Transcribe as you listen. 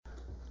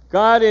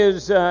God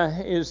is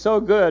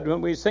so good when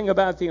we sing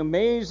about the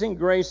amazing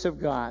grace of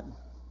God.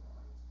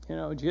 You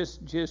know,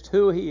 just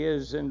who He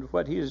is and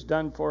what He has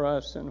done for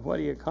us and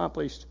what He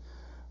accomplished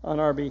on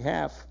our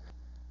behalf.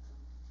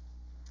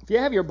 If you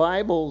have your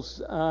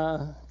Bibles,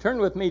 turn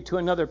with me to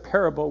another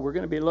parable. We're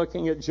going to be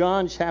looking at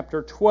John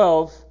chapter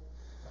 12,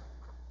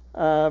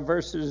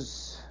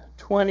 verses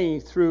 20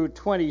 through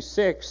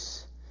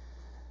 26.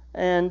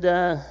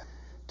 And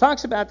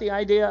talks about the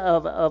idea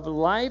of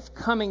life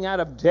coming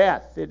out of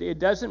death. It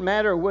doesn't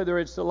matter whether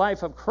it's the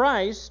life of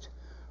Christ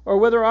or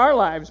whether our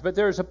lives, but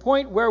there's a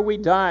point where we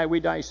die. We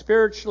die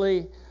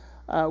spiritually,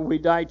 we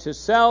die to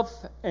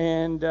self,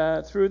 and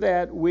through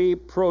that we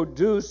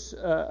produce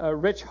a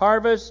rich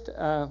harvest.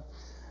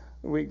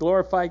 We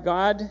glorify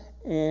God,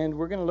 and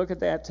we're going to look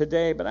at that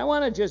today. But I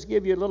want to just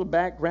give you a little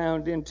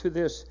background into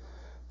this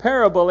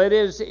parable. It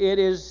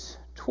is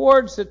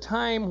towards the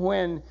time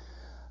when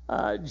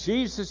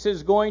Jesus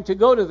is going to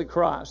go to the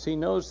cross. He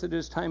knows that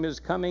his time is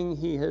coming.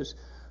 He has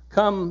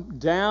come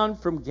down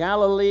from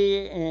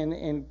Galilee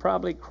and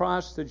probably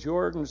crossed the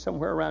Jordan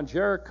somewhere around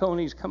Jericho, and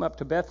he's come up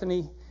to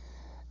Bethany.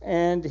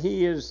 And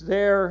he is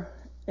there,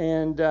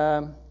 and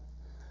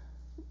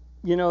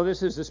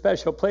this is a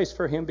special place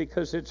for him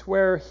because it's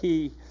where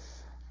he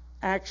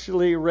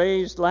actually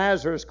raised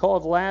Lazarus,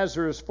 called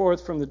Lazarus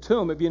forth from the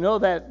tomb. If you know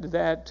that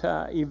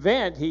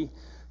event, he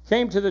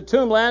came to the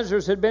tomb.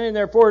 Lazarus had been in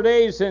there 4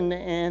 days, and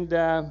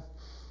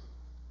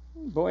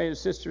his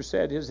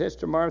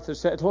sister Martha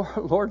said,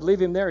 Lord,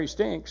 leave him there, he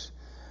stinks.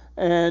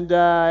 And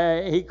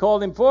he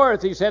called him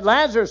forth. He said,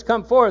 Lazarus,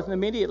 come forth. And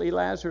immediately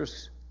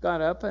Lazarus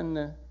got up,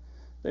 and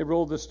they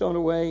rolled the stone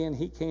away, and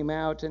he came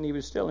out, and he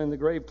was still in the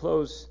grave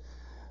clothes.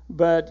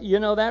 But,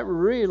 that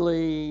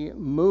really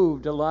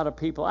moved a lot of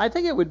people. I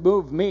think it would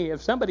move me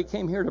if somebody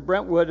came here to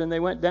Brentwood and they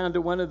went down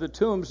to one of the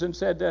tombs and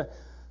said,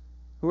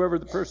 whoever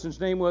the person's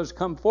name was,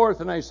 come forth,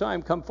 and I saw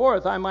him come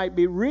forth. I might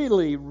be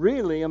really,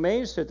 really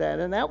amazed at that.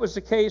 And that was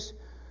the case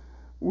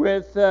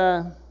with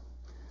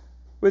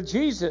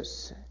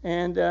Jesus.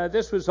 And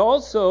this was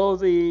also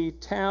the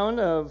town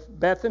of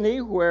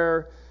Bethany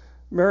where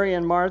Mary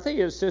and Martha,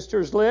 his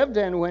sisters, lived.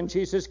 And when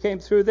Jesus came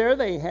through there,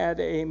 they had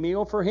a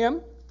meal for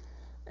him.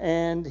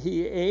 And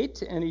he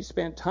ate, and he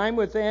spent time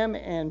with them.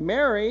 And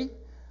Mary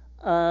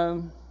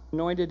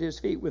anointed his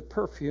feet with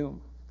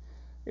perfume.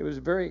 It was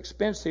a very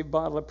expensive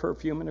bottle of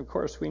perfume, and of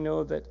course we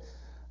know that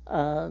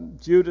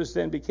Judas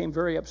then became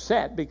very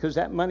upset because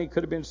that money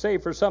could have been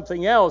saved for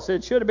something else.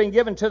 It should have been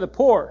given to the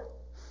poor.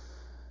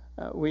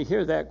 We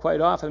hear that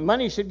quite often.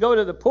 Money should go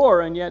to the poor,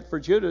 and yet for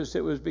Judas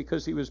it was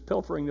because he was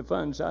pilfering the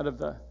funds out of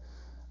the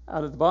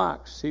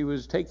box. He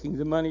was taking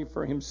the money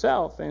for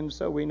himself, and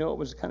so we know it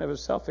was kind of a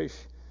selfish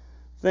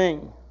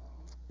thing.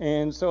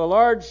 And so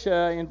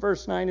in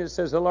verse 9 it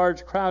says, a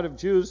large crowd of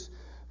Jews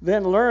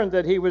then learned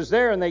that he was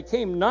there, and they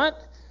came not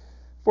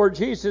for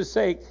Jesus'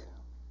 sake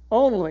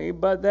only,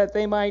 but that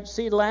they might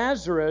see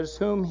Lazarus,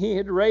 whom he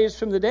had raised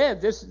from the dead.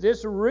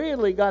 This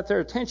really got their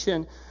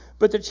attention,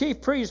 but the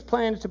chief priests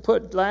planned to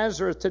put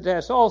Lazarus to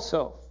death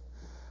also.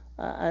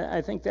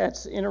 I think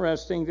that's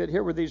interesting that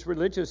here were these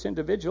religious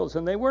individuals,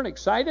 and they weren't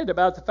excited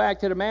about the fact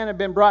that a man had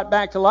been brought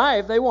back to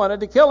life. They wanted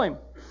to kill him.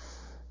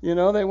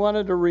 They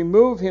wanted to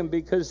remove him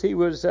because he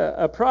was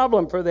a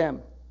problem for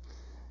them.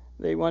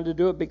 They wanted to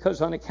do it because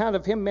on account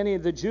of him, many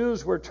of the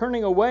Jews were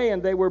turning away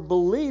and they were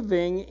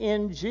believing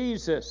in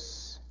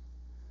Jesus.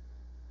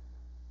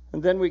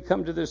 And then we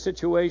come to the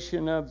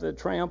situation of the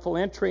triumphal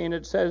entry, and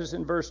it says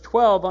in verse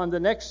 12, on the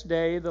next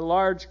day, the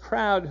large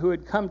crowd who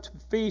had come to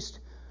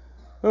feast,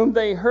 when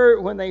they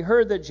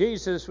heard that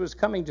Jesus was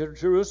coming to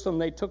Jerusalem,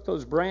 they took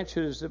those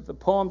branches of the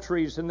palm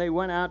trees and they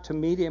went out to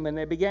meet him, and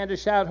they began to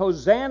shout,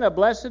 Hosanna,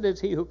 blessed is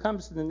he who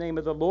comes in the name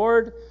of the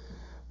Lord,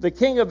 the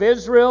King of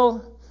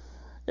Israel.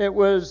 It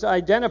was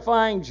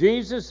identifying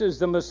Jesus as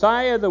the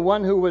Messiah, the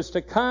one who was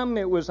to come.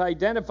 It was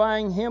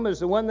identifying him as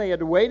the one they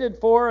had waited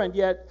for, and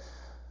yet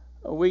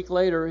a week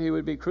later he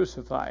would be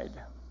crucified.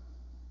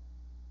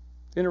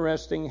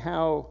 Interesting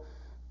how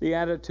the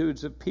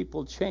attitudes of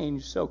people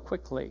change so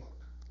quickly.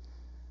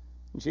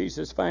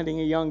 Jesus,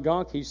 finding a young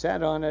donkey,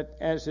 sat on it,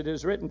 as it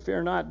is written,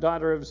 Fear not,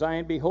 daughter of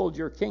Zion, behold,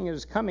 your king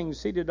is coming,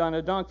 seated on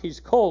a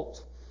donkey's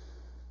colt.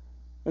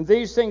 And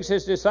these things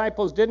his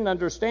disciples didn't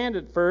understand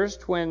at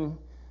first when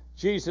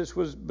Jesus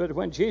was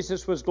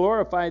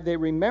glorified, they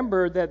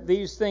remembered that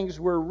these things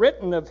were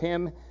written of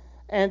him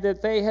and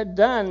that they had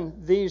done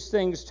these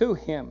things to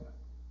him.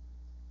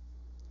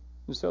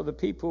 And so the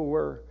people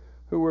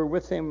who were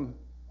with him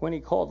when he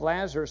called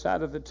Lazarus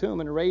out of the tomb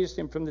and raised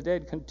him from the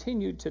dead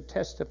continued to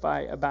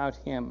testify about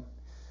him.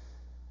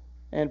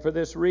 And for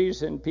this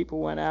reason, people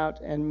went out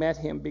and met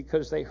him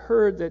because they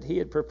heard that he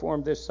had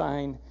performed this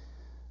sign.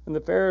 And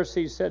the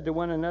Pharisees said to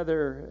one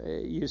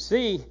another, you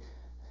see,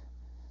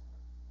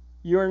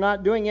 you're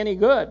not doing any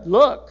good.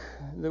 Look,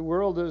 the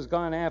world has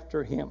gone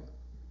after him.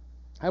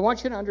 I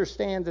want you to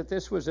understand that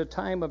this was a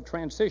time of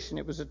transition.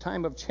 It was a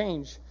time of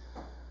change.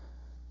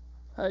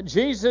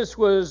 Jesus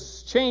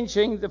was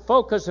changing the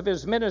focus of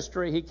his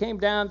ministry. He came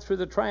down through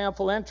the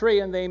triumphal entry,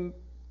 and they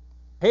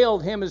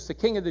hailed him as the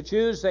King of the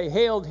Jews. They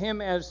hailed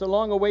him as the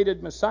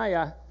long-awaited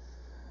Messiah.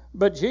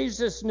 But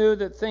Jesus knew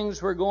that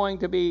things were going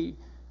to be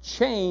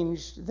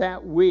changed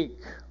that week.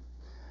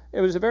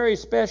 It was a very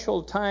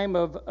special time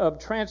of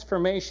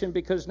transformation,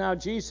 because now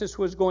Jesus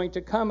was going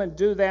to come and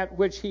do that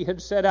which he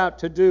had set out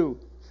to do.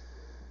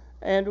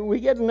 And we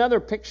get another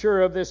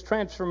picture of this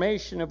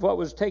transformation of what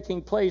was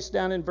taking place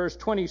down in verse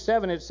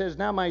 27. It says,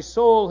 "Now my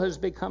soul has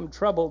become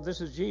troubled."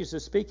 This is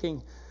Jesus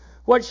speaking.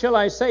 "What shall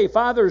I say?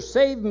 Father,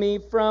 save me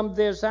from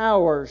this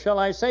hour. Shall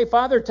I say,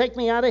 Father, take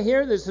me out of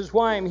here? This is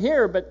why I'm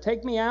here, but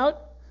take me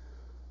out?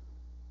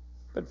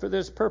 But for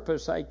this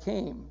purpose I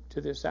came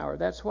to this hour."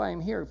 That's why I'm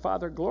here.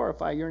 Father,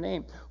 glorify your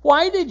name.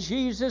 Why did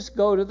Jesus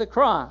go to the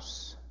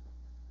cross?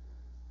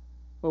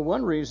 Well,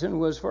 one reason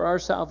was for our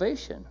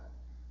salvation.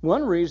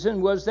 One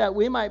reason was that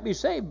we might be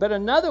saved. But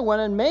another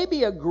one, and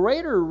maybe a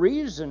greater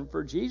reason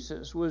for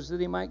Jesus, was that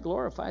he might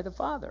glorify the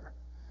Father.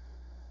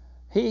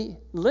 He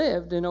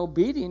lived in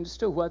obedience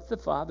to what the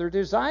Father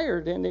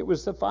desired, and it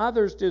was the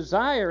Father's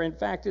desire. In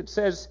fact, it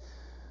says,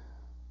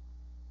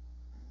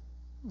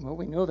 well,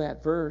 we know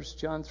that verse,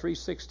 John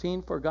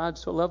 3:16, "For God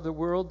so loved the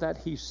world that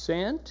he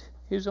sent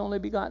his only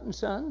begotten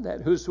Son,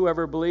 that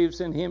whosoever believes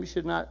in him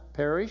should not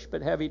perish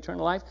but have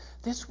eternal life."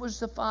 This was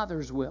the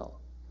Father's will.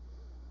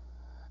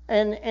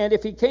 And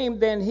if he came,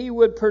 then he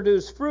would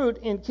produce fruit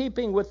in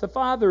keeping with the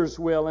Father's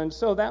will. And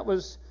so that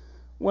was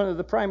one of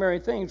the primary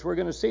things. We're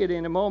going to see it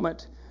in a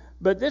moment.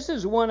 But this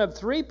is one of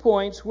 3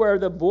 points where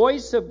the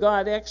voice of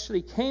God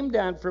actually came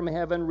down from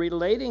heaven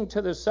relating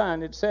to the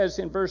Son. It says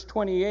in verse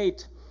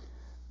 28,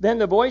 "Then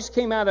the voice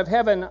came out of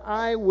heaven,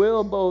 I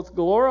will both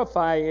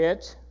glorify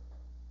it,"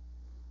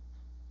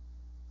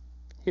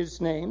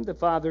 his name, the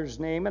Father's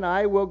name, "and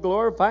I will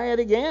glorify it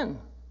again."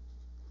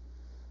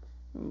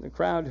 And the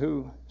crowd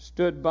who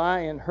stood by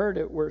and heard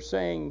it were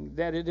saying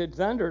that it had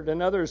thundered,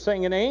 and others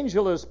saying, "An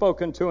angel has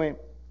spoken to him."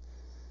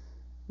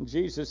 And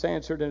Jesus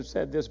answered and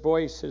said, "This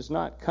voice has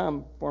not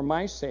come for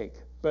my sake,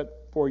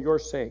 but for your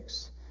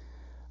sakes."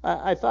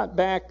 I thought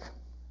back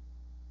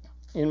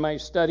in my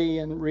study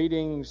and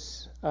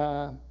readings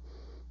to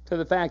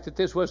the fact that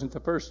this wasn't the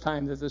first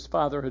time that this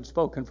Father had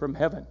spoken from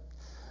heaven.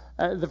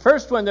 The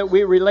first one that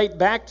we relate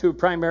back to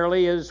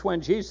primarily is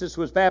when Jesus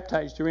was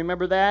baptized. Do you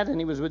remember that? And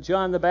he was with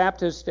John the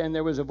Baptist, and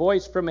there was a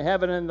voice from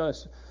heaven, and the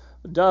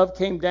dove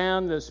came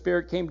down, the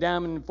Spirit came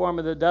down in the form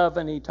of the dove,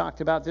 and he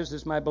talked about, "This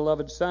is my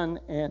beloved Son."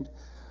 And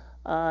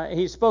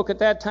he spoke at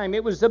that time.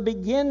 It was the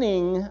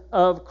beginning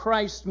of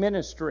Christ's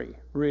ministry,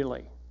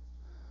 really.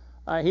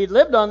 He'd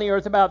lived on the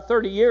earth about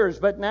 30 years,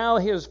 but now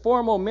his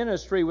formal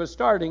ministry was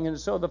starting, and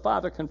so the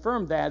Father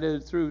confirmed that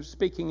through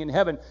speaking in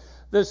heaven.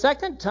 The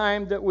second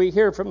time that we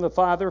hear from the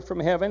Father from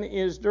heaven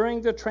is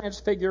during the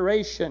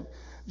Transfiguration.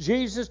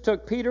 Jesus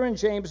took Peter and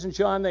James and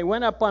John. They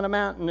went up on a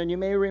mountain, and you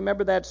may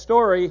remember that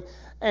story,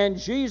 and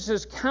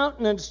Jesus'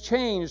 countenance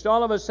changed.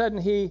 All of a sudden,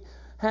 he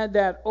had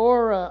that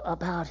aura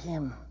about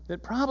him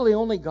that probably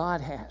only God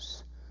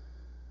has.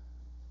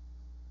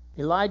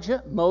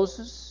 Elijah,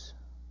 Moses,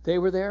 they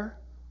were there.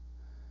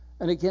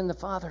 And again, the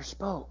Father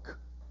spoke.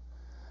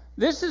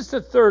 This is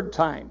the third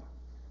time.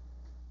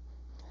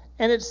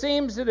 And it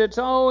seems that it's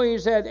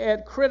always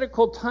at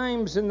critical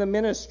times in the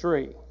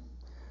ministry.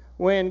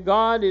 When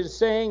God is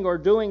saying or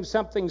doing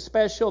something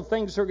special,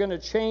 things are going to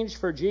change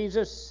for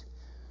Jesus.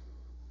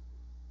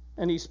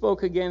 And he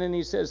spoke again and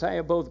he says, "I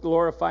have both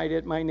glorified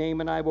it, my name,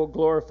 and I will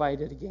glorify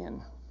it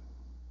again."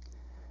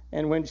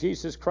 And when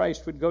Jesus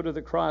Christ would go to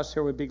the cross,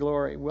 there would be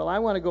glory. Well, I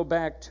want to go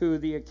back to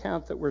the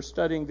account that we're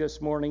studying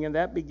this morning, and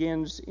that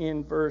begins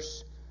in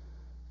verse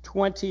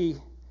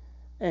 20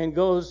 and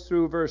goes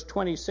through verse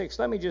 26.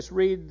 Let me just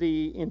read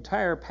the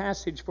entire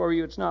passage for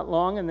you. It's not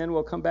long, and then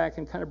we'll come back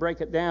and kind of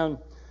break it down.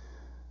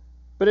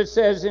 But it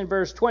says in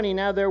verse 20,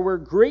 "Now there were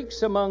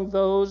Greeks among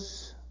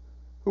those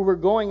who were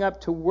going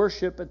up to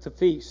worship at the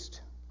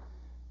feast.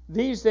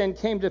 These then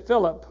came to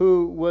Philip,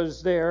 who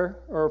was there,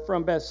 or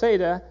from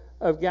Bethsaida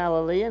of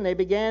Galilee, and they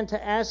began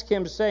to ask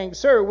him, saying,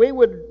 'Sir, we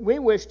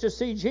wish to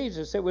see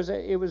Jesus.'" It was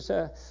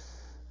a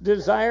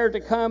desire to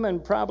come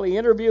and probably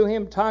interview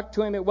him, talk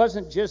to him. It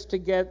wasn't just to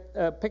get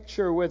a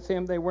picture with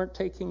him. They weren't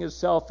taking a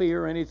selfie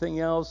or anything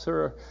else,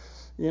 or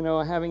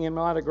having him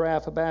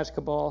autograph a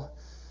basketball.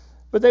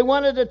 But they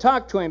wanted to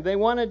talk to him. They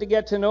wanted to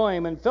get to know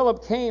him. And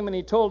Philip came and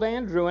he told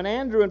Andrew. And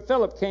Andrew and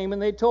Philip came and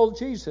they told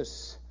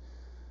Jesus.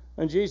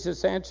 And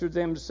Jesus answered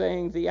them,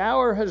 saying, "The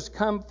hour has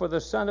come for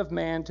the Son of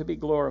Man to be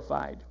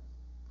glorified.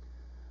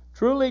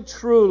 Truly,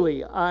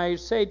 truly, I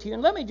say to you,"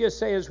 and let me just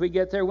say as we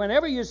get there,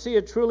 whenever you see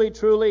a truly,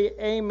 truly,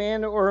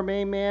 amen or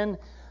amen,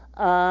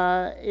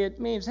 it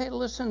means, hey,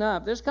 listen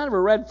up. There's kind of a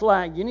red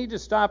flag. You need to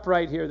stop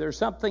right here. There's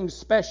something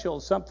special,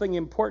 something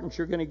important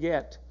you're going to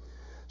get.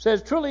 It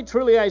says, "Truly,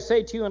 truly, I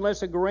say to you,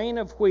 unless a grain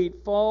of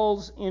wheat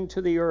falls into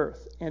the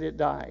earth and it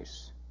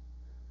dies,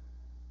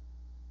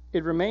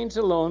 it remains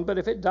alone, but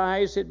if it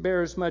dies, it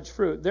bears much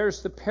fruit."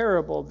 There's the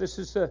parable. This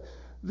is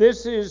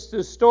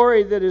the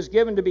story that is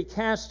given to be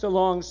cast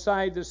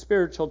alongside the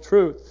spiritual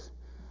truth.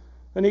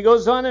 And he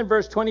goes on in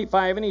verse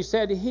 25, and he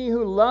said, he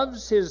who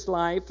loves his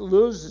life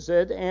loses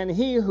it, and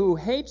he who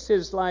hates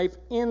his life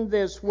in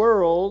this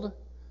world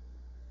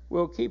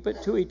will keep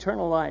it to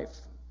eternal life.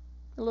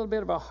 A little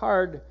bit of a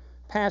hard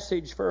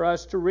passage for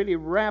us to really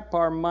wrap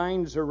our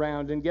minds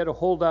around and get a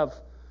hold of.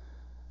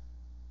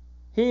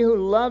 He who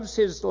loves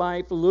his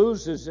life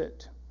loses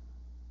it.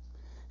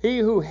 He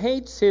who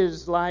hates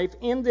his life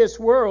in this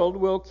world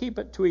will keep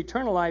it to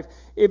eternal life.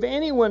 If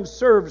anyone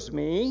serves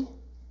me,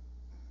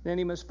 then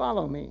he must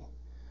follow me.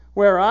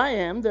 Where I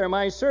am, there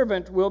my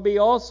servant will be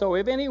also.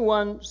 If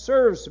anyone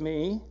serves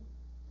me,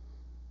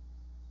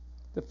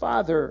 the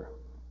Father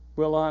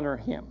will honor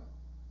him.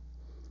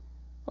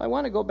 Well, I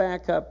want to go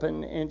back up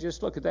and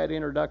just look at that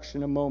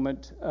introduction a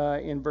moment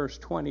in verse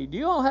 20. Do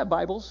you all have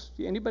Bibles?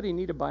 Do anybody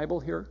need a Bible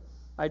here?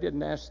 I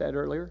didn't ask that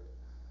earlier.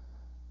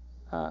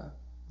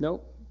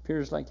 Nope.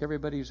 Appears like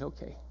everybody's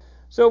okay.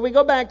 So if we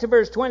go back to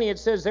verse 20, it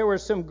says there were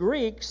some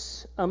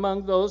Greeks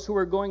among those who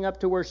were going up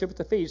to worship at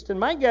the feast. And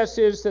my guess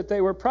is that they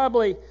were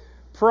probably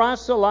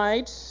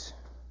proselytes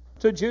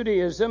to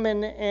Judaism.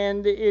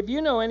 And if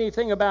you know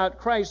anything about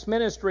Christ's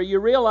ministry, you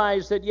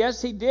realize that, yes,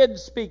 he did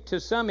speak to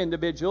some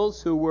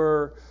individuals who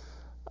were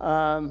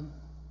not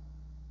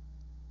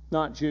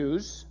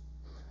Jews.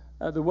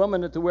 The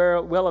woman at the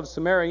well of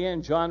Samaria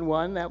in John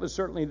 1, that was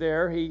certainly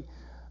there. He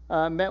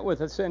met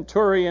with a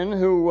centurion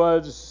who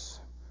was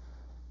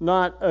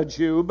not a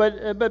Jew,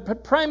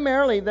 but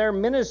primarily their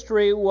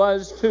ministry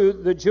was to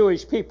the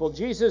Jewish people.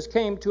 Jesus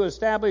came to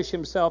establish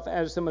himself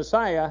as the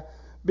Messiah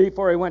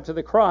before he went to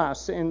the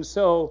cross. And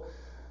so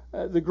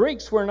the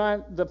Greeks were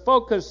not the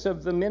focus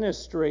of the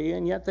ministry,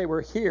 and yet they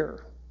were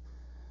here.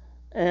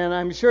 And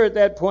I'm sure at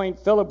that point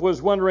Philip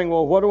was wondering,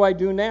 well, what do I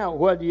do now?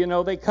 What,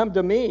 they come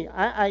to me.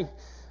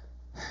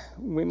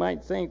 We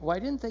might think, why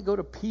didn't they go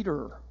to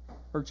Peter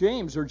or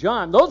James or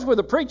John? Those were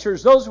the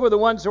preachers. Those were the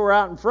ones who were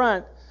out in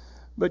front.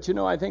 But,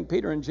 I think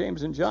Peter and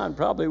James and John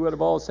probably would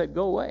have all said,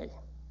 go away.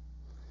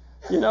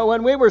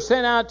 When we were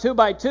sent out 2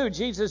 by 2,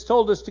 Jesus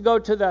told us to go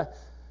to the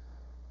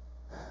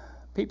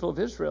people of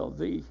Israel,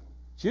 the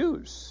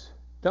Jews.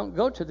 Don't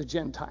go to the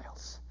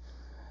Gentiles.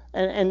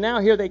 And now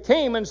here they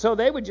came, and so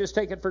they would just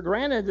take it for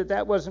granted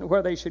that wasn't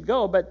where they should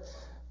go. But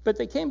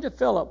they came to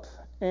Philip,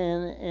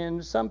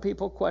 and some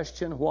people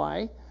question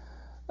why.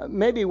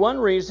 Maybe one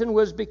reason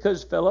was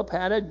because Philip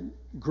had a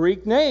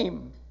Greek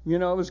name. It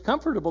was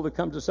comfortable to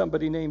come to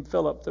somebody named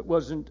Philip that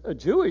wasn't a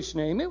Jewish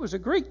name. It was a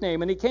Greek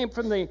name. And he came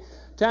from the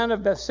town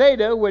of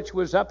Bethsaida, which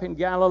was up in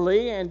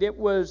Galilee. And it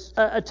was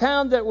a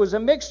town that was a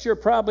mixture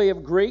probably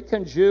of Greek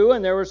and Jew.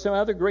 And there were some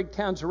other Greek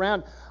towns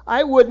around.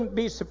 I wouldn't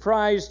be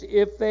surprised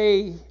if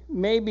they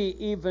maybe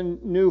even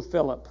knew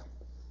Philip.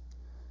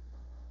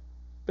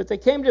 But they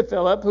came to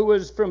Philip, who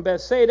was from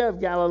Bethsaida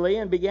of Galilee,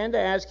 and began to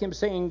ask him,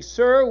 saying,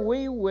 Sir,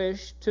 we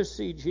wish to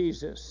see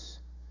Jesus.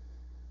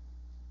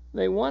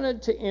 They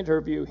wanted to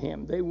interview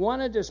him. They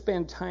wanted to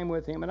spend time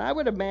with him. And I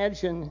would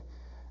imagine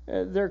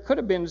there could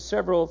have been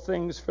several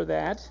things for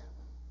that.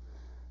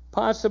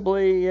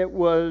 Possibly it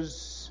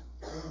was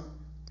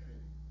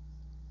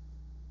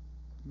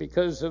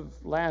because of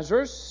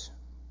Lazarus.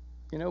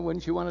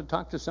 Wouldn't you want to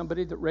talk to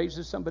somebody that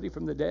raises somebody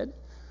from the dead?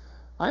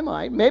 I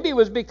might. Maybe it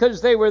was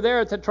because they were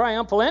there at the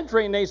triumphal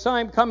entry and they saw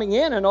him coming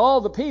in and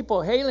all the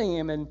people hailing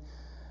him,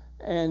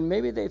 and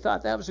maybe they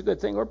thought that was a good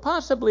thing. Or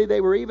possibly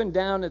they were even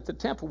down at the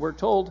temple. We're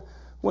told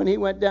when he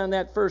went down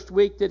that first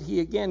week that he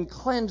again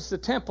cleansed the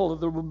temple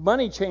of the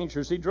money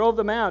changers. He drove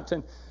them out.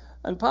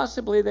 And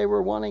possibly they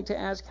were wanting to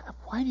ask,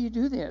 why do you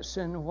do this?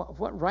 And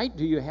what right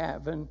do you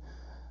have? And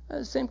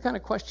the same kind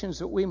of questions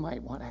that we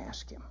might want to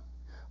ask him.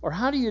 Or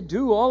how do you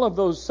do all of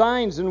those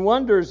signs and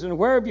wonders? And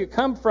where have you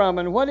come from?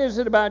 And what is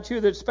it about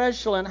you that's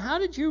special? And how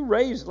did you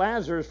raise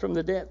Lazarus from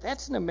the dead?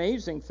 That's an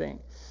amazing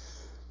thing.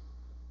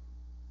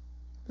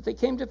 But they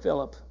came to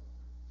Philip,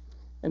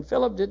 and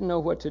Philip didn't know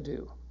what to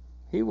do.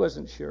 He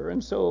wasn't sure.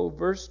 And so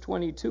verse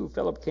 22,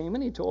 Philip came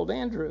and he told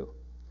Andrew.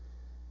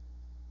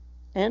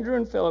 Andrew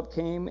and Philip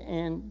came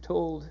and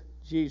told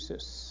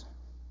Jesus.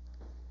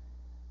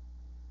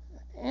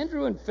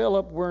 Andrew and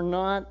Philip were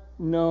not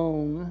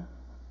known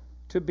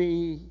to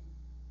be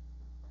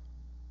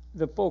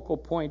the focal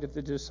point of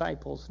the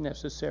disciples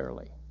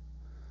necessarily.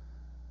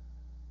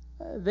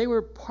 They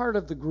were part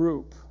of the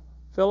group.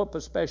 Philip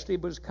especially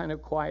was kind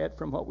of quiet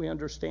from what we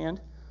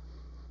understand.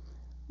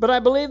 But I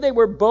believe they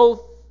were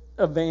both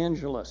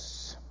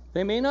evangelists.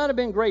 They may not have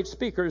been great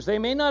speakers. They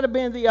may not have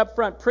been the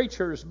upfront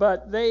preachers,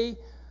 but they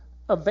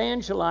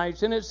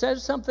evangelized. And it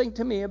says something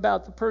to me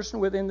about the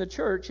person within the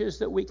church is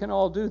that we can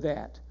all do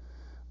that.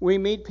 We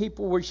meet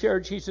people, we share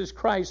Jesus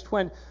Christ.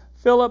 When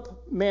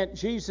Philip met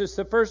Jesus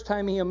the first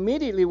time, he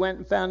immediately went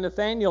and found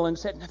Nathanael and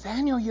said,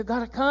 Nathanael, you got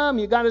to come.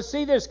 You got to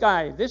see this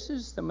guy. This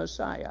is the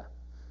Messiah.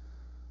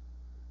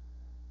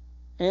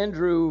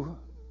 Andrew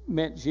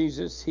met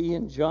Jesus. He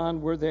and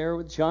John were there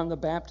with John the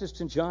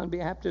Baptist, and John the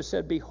Baptist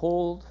said,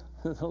 Behold,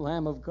 the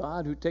Lamb of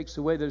God who takes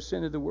away the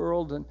sin of the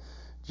world. And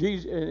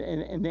Jesus,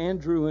 and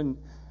Andrew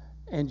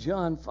and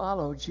John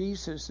followed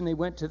Jesus, and they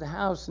went to the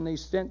house, and they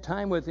spent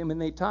time with him, and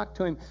they talked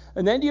to him.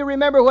 And then do you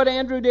remember what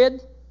Andrew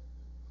did?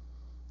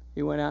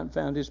 He went out and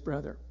found his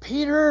brother.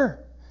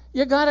 Peter,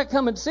 you got to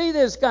come and see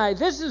this guy.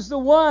 This is the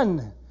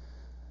one.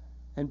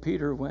 And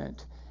Peter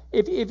went.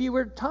 If you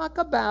were to talk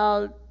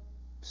about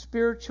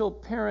spiritual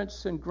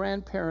parents and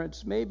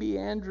grandparents, maybe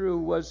Andrew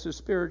was the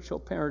spiritual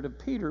parent of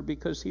Peter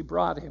because he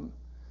brought him.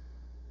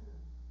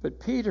 But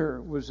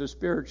Peter was a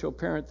spiritual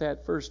parent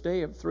that first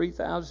day of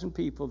 3,000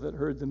 people that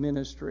heard the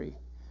ministry.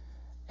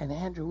 And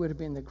Andrew would have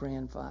been the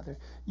grandfather.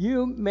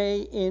 You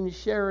may, in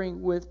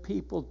sharing with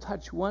people,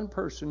 touch one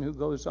person who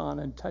goes on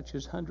and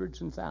touches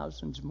hundreds and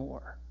thousands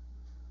more.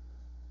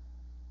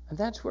 And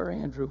that's where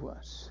Andrew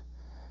was.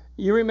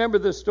 You remember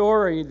the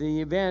story, the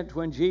event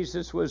when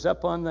Jesus was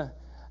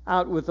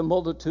out with the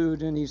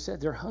multitude, and he said,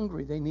 they're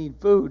hungry, they need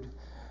food.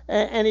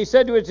 And he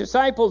said to his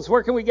disciples,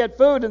 where can we get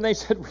food? And they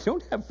said, we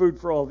don't have food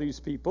for all these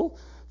people.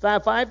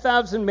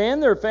 5,000 men,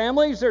 their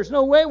families, there's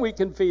no way we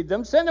can feed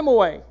them. Send them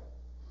away.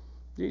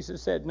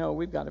 Jesus said, no,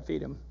 we've got to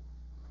feed them.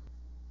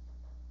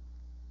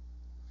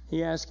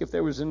 He asked if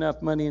there was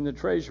enough money in the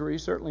treasury.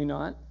 Certainly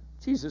not.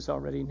 Jesus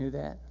already knew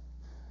that.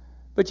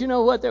 But you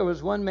know what? There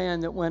was one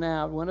man that went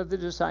out. One of the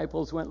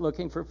disciples went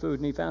looking for food,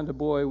 and he found a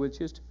boy with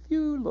just a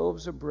few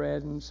loaves of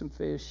bread and some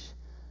fish.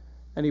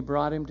 And he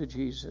brought him to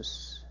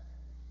Jesus.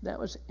 That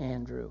was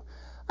Andrew.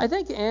 I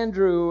think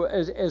Andrew,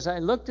 as I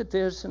looked at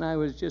this and I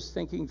was just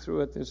thinking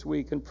through it this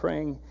week and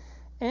praying,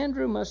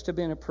 Andrew must have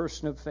been a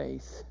person of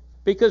faith.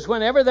 Because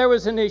whenever there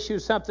was an issue,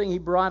 something, he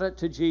brought it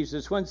to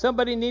Jesus. When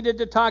somebody needed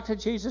to talk to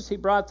Jesus, he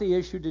brought the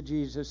issue to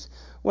Jesus.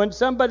 When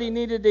somebody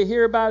needed to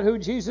hear about who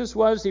Jesus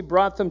was, he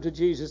brought them to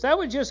Jesus. That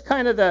was just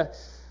kind of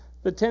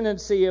the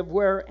tendency of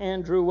where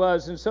Andrew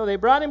was. And so they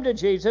brought him to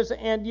Jesus,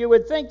 and you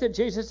would think that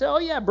Jesus said, oh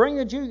yeah, bring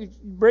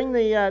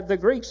the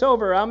Greeks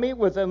over, I'll meet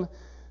with them.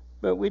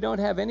 But we don't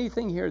have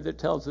anything here that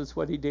tells us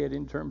what he did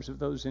in terms of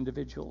those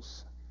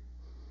individuals.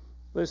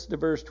 Listen to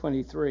verse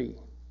 23.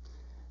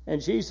 And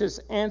Jesus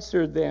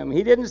answered them.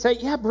 He didn't say,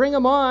 yeah, bring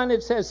them on.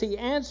 It says he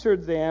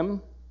answered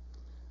them.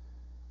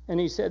 And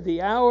he said,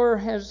 the hour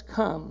has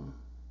come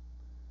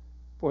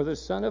for the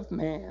Son of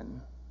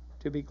Man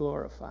to be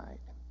glorified.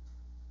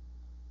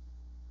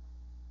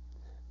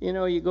 You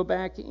know, you go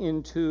back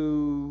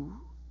into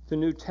the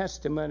New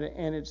Testament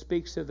and it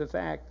speaks of the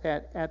fact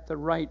that at the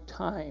right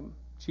time,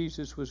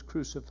 Jesus was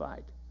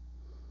crucified.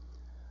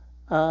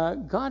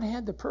 God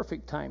had the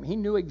perfect time. He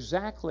knew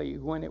exactly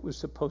when it was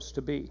supposed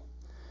to be.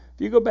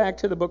 If you go back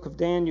to the book of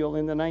Daniel,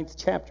 in the 9th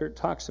chapter, it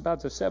talks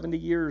about the 70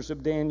 years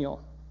of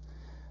Daniel.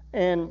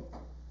 And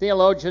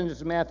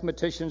theologians and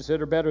mathematicians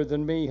that are better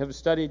than me have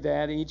studied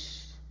that.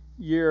 Each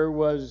year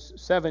was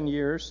 7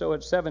 years, so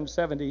it's 7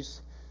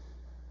 70s.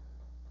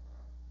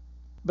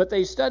 But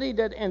they studied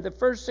it, and the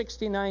first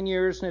 69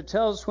 years, and it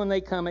tells when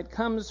they come, it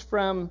comes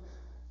from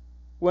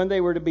when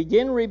they were to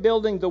begin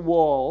rebuilding the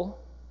wall.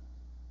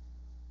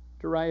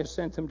 Darius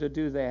sent them to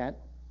do that.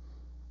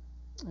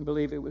 I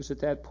believe it was at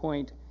that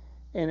point.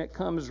 And it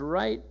comes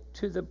right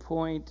to the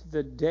point,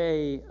 the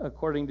day,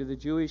 according to the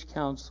Jewish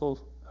council,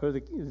 or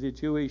the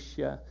Jewish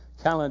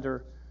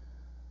calendar,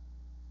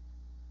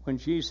 when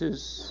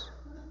Jesus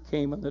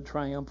came on the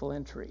triumphal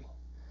entry.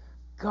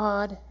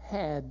 God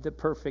had the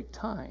perfect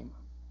time.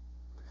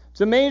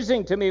 It's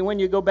amazing to me when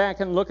you go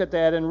back and look at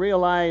that and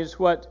realize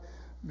what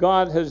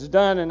God has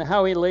done and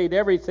how he laid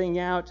everything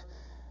out.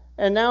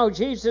 And now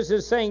Jesus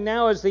is saying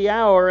now is the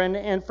hour.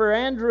 And for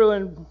Andrew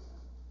and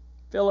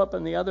Philip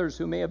and the others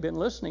who may have been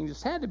listening,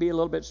 this had to be a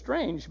little bit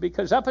strange,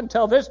 because up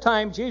until this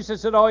time,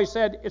 Jesus had always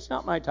said, it's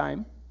not my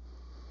time.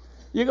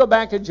 You go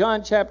back to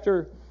John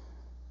chapter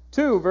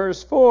 2,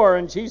 verse 4,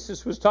 and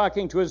Jesus was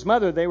talking to his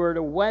mother. They were at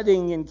a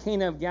wedding in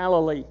Cana of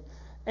Galilee,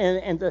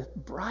 and the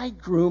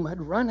bridegroom had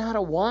run out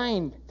of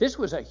wine. This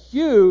was a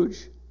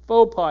huge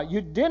faux pas.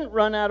 You didn't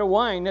run out of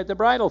wine at the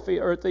bridal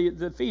feast, or at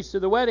the feast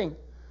of the wedding.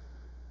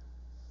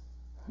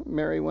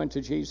 Mary went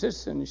to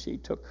Jesus, and she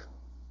took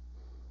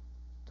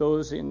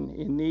those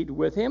in need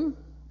with him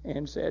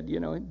and said,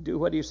 do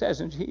what he says.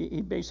 And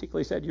he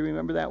basically said, you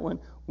remember that one?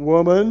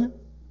 Woman,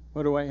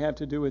 what do I have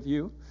to do with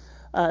you?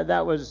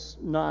 That was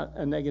not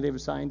a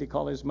negative sign to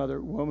call his mother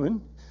woman.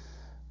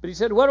 But he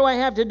said, what do I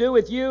have to do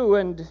with you?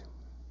 And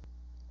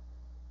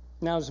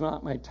now's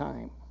not my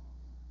time.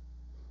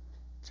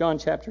 John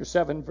chapter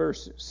 7,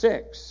 verse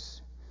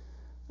 6.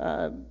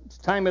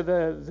 Time of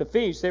the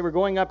feast. They were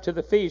going up to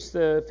the feast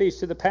of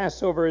the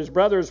Passover. His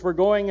brothers were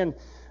going, and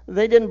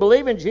they didn't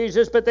believe in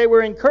Jesus, but they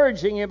were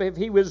encouraging him. If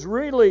he was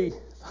really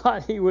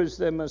thought he was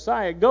the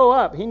Messiah, go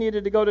up. He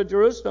needed to go to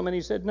Jerusalem, and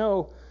he said,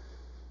 no,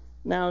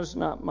 now's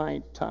not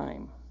my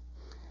time.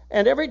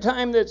 And every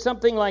time that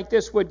something like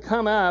this would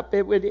come up,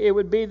 it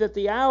would be that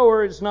the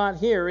hour is not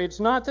here. It's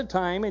not the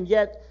time, and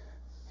yet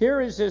here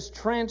is this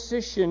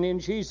transition in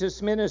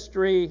Jesus'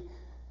 ministry,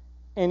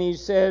 and he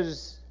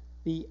says,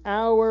 the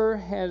hour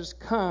has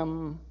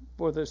come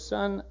for the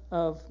Son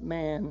of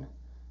Man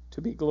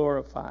to be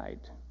glorified.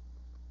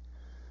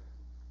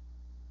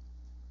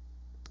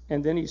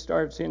 And then he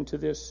starts into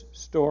this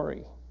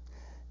story.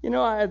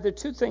 The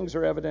two things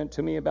are evident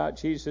to me about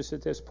Jesus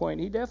at this point.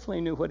 He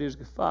definitely knew what his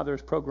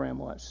Father's program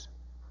was.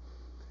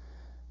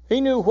 He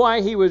knew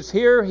why he was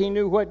here. He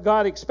knew what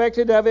God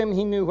expected of him.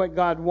 He knew what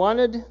God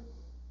wanted.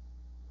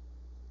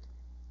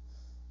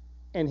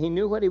 And he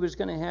knew what he was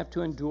going to have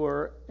to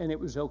endure, and it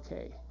was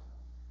okay.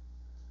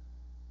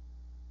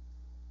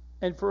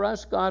 And for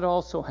us, God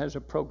also has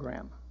a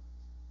program.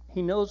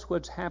 He knows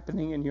what's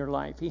happening in your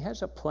life. He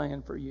has a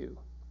plan for you.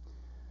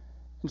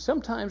 And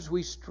sometimes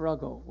we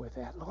struggle with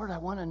that. Lord, I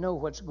want to know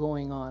what's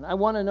going on. I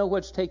want to know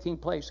what's taking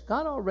place.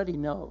 God already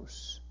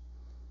knows.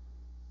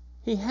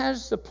 He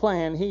has the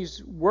plan.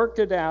 He's worked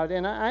it out.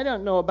 And I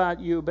don't know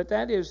about you, but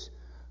that is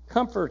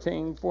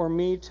comforting for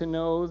me to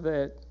know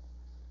that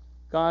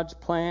God's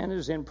plan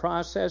is in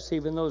process,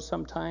 even though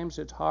sometimes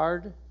it's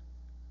hard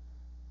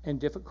and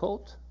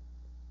difficult.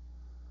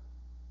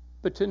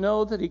 But to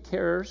know that He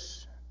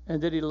cares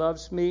and that He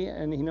loves me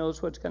and He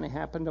knows what's going to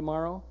happen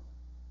tomorrow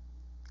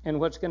and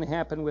what's going to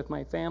happen with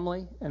my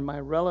family and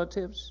my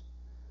relatives.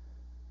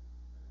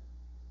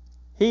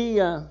 He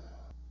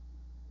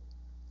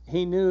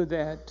knew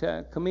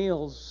that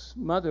Camille's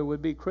mother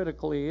would be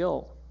critically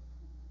ill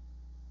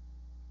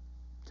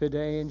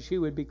today and she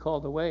would be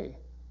called away.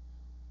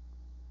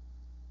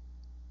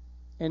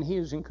 And He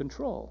is in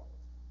control.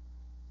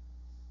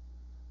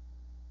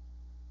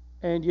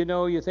 And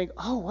you think,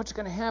 oh, what's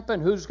going to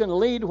happen? Who's going to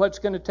lead? What's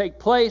going to take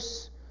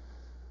place?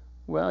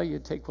 Well, you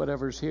take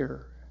whatever's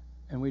here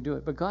and we do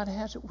it. But God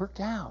has it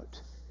worked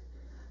out.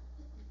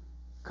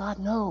 God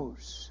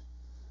knows.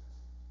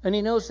 And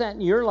He knows that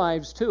in your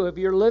lives too. If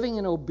you're living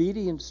in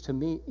obedience to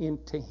me,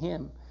 to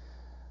Him,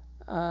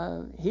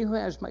 He who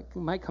has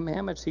my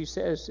commandments, He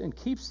says, and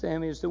keeps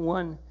them is the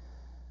one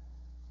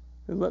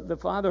who the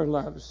Father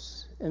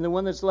loves. And the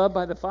one that's loved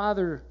by the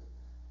Father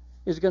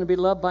is going to be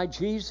loved by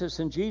Jesus,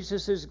 and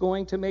Jesus is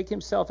going to make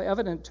Himself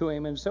evident to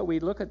him. And so we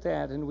look at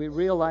that and we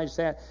realize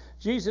that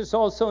Jesus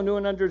also knew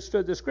and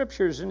understood the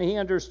Scriptures, and He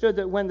understood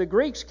that when the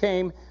Greeks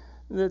came,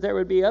 that there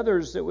would be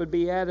others that would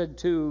be added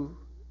to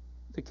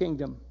the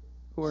kingdom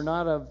who are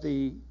not of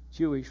the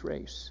Jewish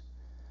race.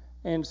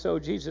 And so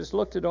Jesus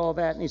looked at all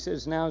that and He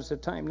says, now's the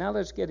time. Now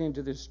let's get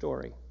into this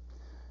story.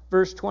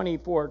 Verse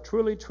 24,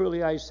 truly,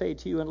 truly, I say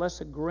to you,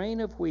 unless a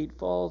grain of wheat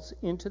falls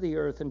into the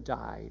earth and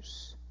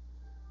dies,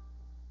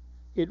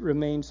 it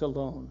remains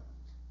alone.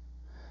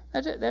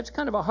 That's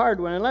kind of a hard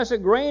one. Unless a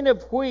grain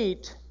of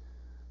wheat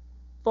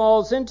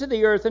falls into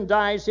the earth and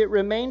dies, it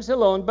remains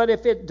alone. But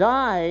if it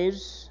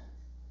dies,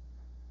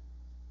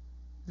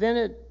 then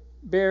it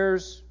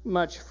bears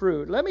much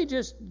fruit. Let me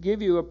just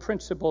give you a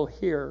principle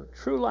here.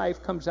 True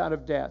life comes out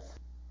of death.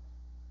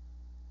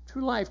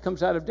 True life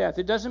comes out of death.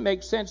 It doesn't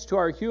make sense to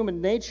our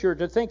human nature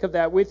to think of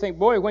that. We think,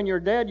 boy, when you're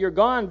dead, you're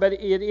gone. But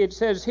it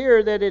says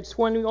here that it's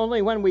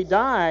only when we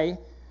die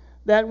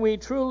that we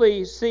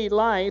truly see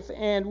life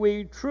and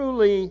we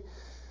truly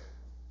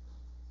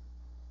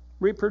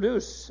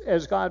reproduce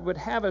as God would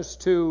have us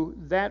to,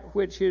 that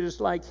which is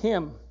like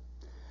Him.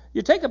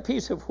 You take a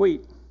piece of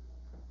wheat,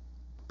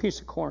 piece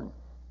of corn.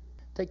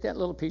 Take that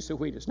little piece of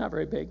wheat. It's not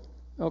very big.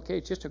 Okay,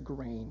 it's just a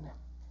grain.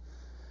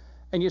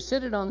 And you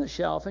sit it on the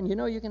shelf, and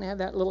you can have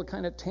that little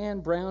kind of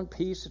tan brown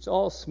piece. It's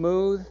all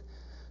smooth,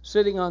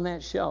 sitting on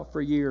that shelf for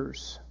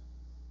years.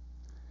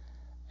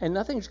 And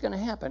nothing's going to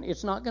happen.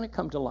 It's not going to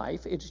come to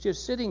life. It's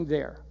just sitting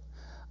there.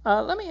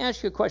 Let me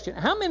ask you a question.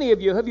 How many of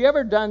you, have you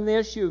ever done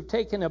this? You've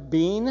taken a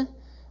bean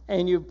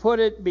and you put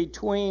it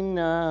between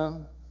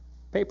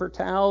paper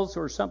towels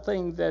or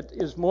something that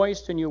is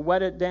moist, and you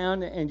wet it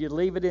down and you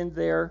leave it in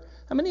there.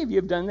 How many of you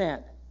have done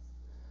that?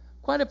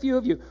 Quite a few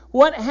of you.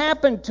 What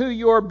happened to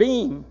your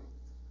bean?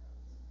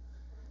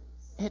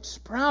 It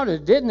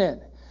sprouted, didn't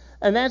it?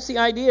 And that's the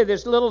idea.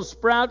 This little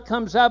sprout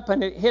comes up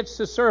and it hits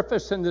the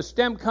surface, and the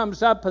stem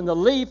comes up and the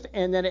leaf,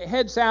 and then it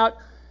heads out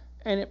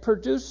and it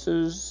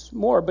produces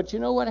more. But you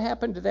know what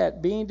happened to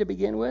that bean to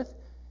begin with?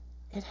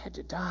 It had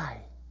to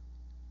die.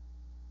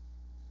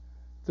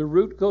 The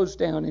root goes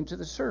down into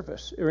the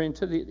surface or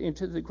into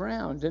the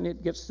ground, and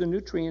it gets the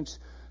nutrients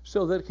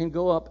so that it can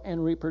go up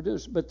and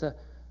reproduce. But the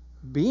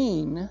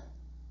bean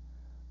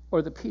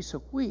or the piece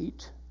of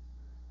wheat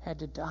had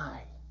to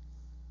die.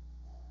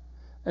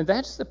 And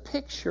that's the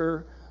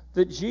picture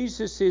that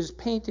Jesus is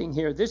painting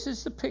here. This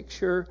is the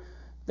picture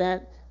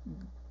that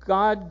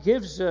God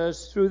gives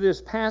us through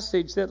this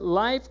passage, that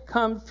life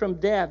comes from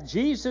death.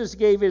 Jesus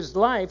gave His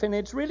life, and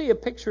it's really a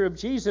picture of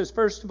Jesus,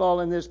 first of all,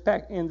 in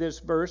this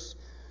verse.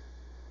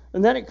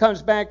 And then it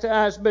comes back to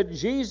us, but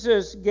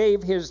Jesus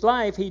gave His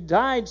life. He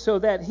died so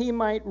that He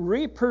might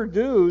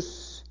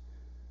reproduce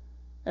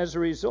as a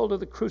result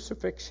of the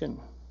crucifixion.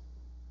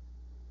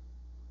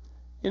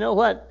 You know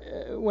what?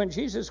 When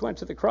Jesus went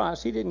to the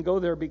cross, He didn't go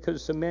there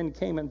because some men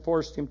came and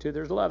forced Him to.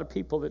 There's a lot of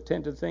people that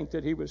tend to think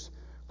that He was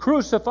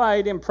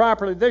crucified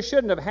improperly. This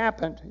shouldn't have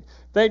happened.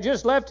 If they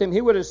just left Him,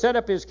 He would have set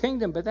up His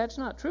kingdom. But that's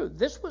not true.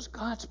 This was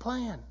God's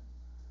plan.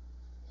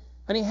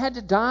 And He had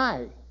to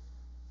die.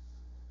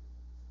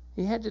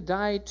 He had to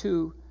die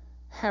to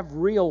have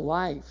real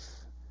life.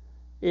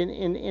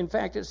 In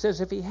fact, it says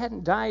if He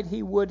hadn't died,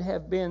 He would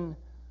have been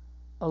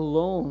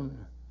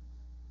alone.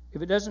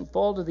 If it doesn't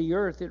fall to the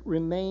earth, it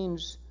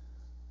remains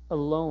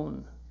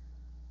alone.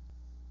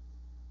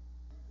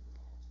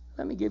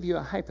 Let me give you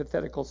a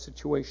hypothetical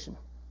situation.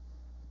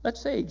 Let's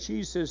say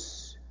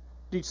Jesus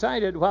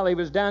decided while he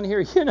was down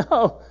here,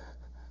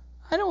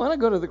 I don't want to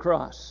go to the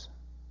cross.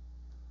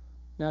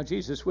 Now,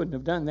 Jesus wouldn't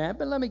have done that,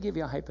 but let me give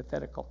you a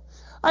hypothetical.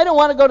 I don't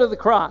want to go to the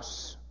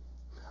cross.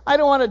 I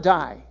don't want to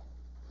die.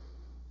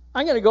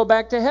 I'm going to go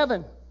back to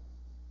heaven.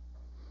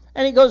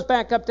 And he goes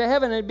back up to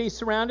heaven and be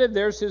surrounded.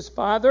 There's his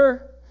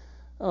Father.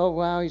 Oh,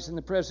 wow, he's in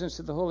the presence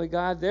of the Holy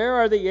God. There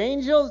are the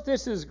angels.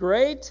 This is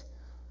great.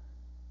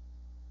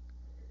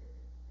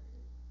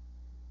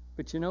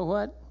 But you know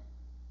what?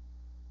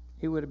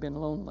 He would have been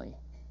lonely.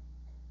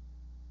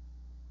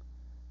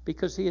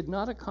 Because he had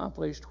not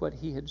accomplished what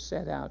he had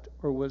set out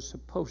or was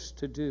supposed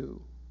to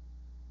do.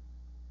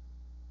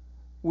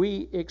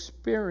 We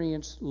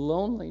experience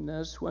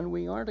loneliness when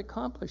we aren't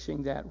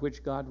accomplishing that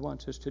which God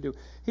wants us to do.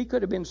 He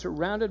could have been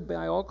surrounded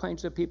by all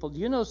kinds of people.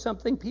 Do you know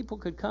something? People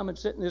could come and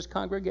sit in this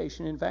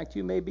congregation. In fact,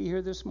 you may be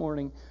here this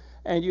morning,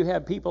 and you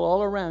have people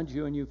all around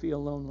you, and you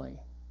feel lonely.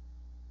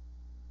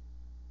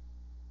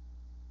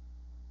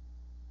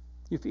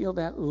 You feel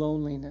that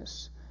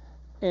loneliness.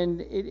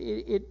 And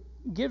it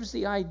gives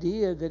the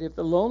idea that if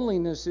the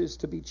loneliness is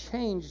to be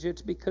changed,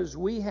 it's because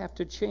we have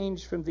to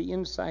change from the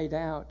inside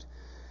out.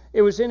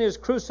 It was in his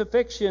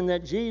crucifixion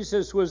that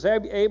Jesus was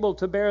able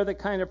to bear the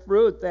kind of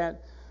fruit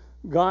that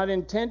God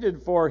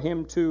intended for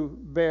him to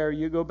bear.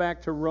 You go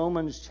back to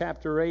Romans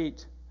chapter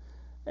 8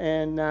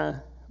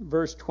 and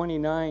verse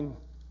 29.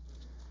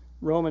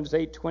 Romans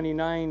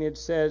 8:29, it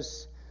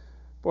says,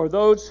 "For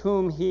those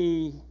whom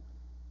he,"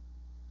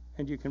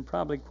 and you can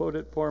probably quote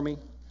it for me,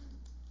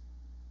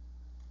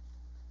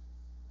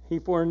 "he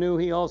foreknew,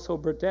 he also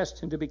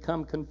predestined to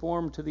become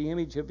conformed to the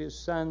image of his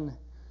Son,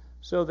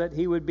 so that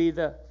he would be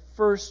the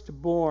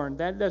firstborn."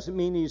 That doesn't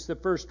mean he's the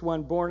first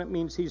one born. It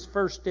means he's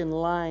first in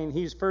line.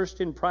 He's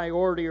first in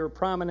priority or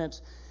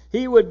prominence.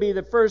 He would be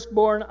the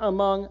firstborn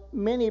among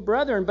many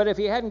brethren. But if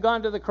he hadn't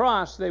gone to the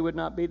cross, they would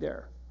not be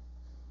there.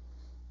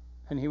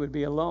 And he would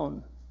be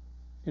alone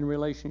in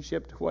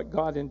relationship to what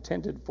God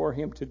intended for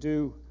him to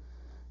do.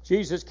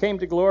 Jesus came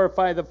to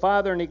glorify the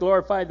Father, and he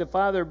glorified the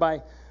Father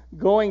by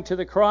going to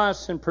the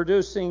cross and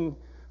producing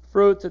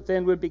fruit that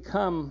then would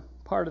become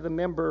part of the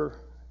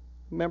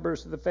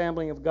members of the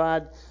family of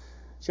God.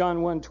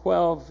 John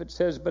 1:12, it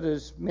says, "But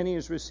as many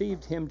as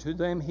received him, to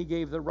them he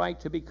gave the right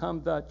to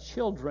become the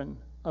children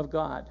of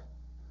God."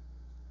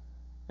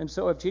 And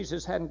so if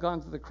Jesus hadn't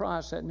gone to the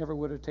cross, that never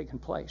would have taken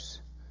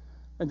place.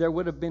 And there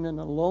would have been an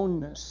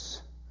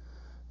aloneness,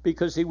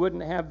 because he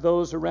wouldn't have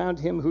those around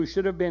him who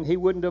should have been. He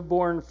wouldn't have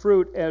borne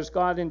fruit as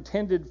God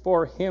intended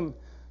for him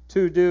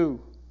to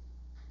do.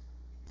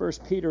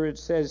 1 Peter, it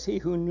says, "He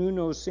who knew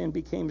no sin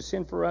became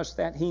sin for us,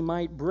 that he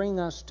might bring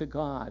us to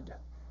God."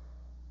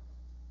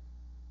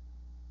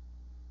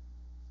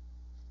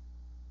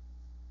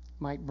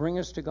 Might bring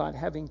us to God,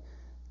 having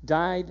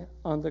died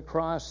on the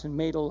cross and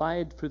made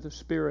alive through the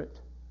Spirit.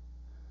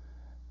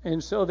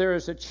 And so there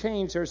is a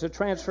change, there's a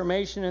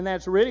transformation, and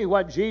that's really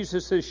what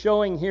Jesus is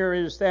showing here,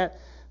 is that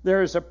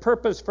there is a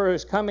purpose for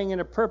his coming and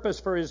a purpose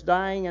for his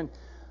dying. And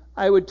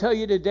I would tell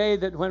you today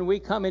that when we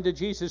come into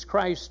Jesus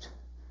Christ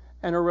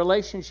and a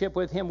relationship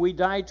with him, we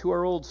die to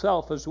our old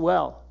self as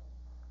well.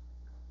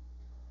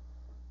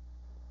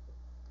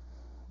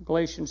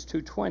 Galatians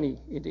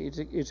 2:20,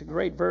 it's a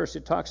great verse.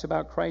 It talks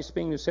about Christ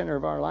being the center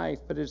of our life,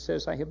 but it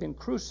says, "I have been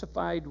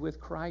crucified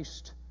with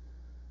Christ,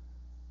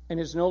 and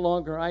it's no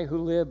longer I who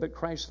live, but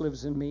Christ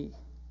lives in me.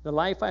 The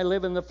life I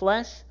live in the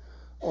flesh,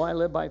 I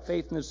live by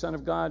faith in the Son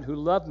of God who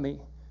loved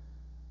me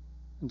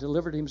and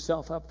delivered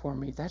himself up for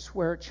me." That's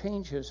where it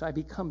changes. I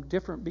become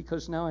different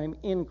because now I'm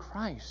in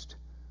Christ.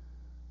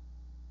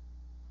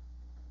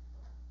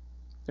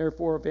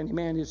 Therefore, if any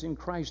man is in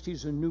Christ,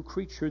 he's a new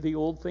creature. The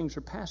old things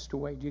are passed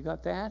away. Do you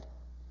got that?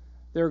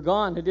 They're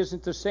gone. It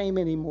isn't the same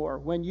anymore.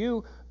 When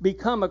you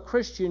become a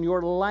Christian,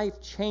 your life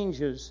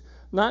changes.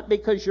 Not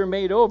because you're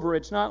made over.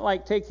 It's not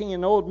like taking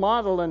an old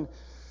model and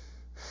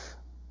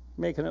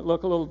making it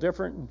look a little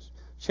different and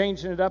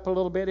changing it up a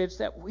little bit. It's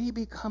that we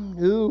become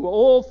new.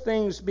 Old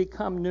things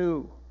become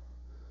new.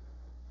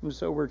 And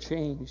so we're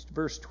changed.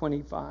 Verse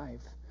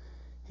 25.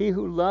 "He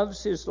who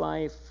loves his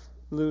life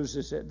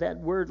loses it." That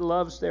word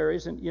 "loves" there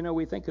isn't,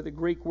 we think of the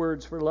Greek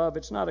words for love.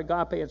 It's not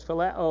agape, it's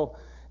phileo.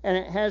 And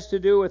it has to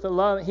do with a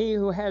love. He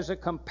who has a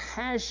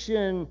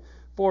compassion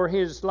for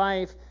his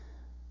life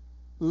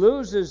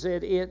loses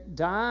it. It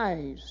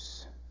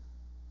dies.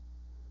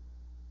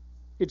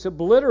 It's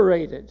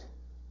obliterated,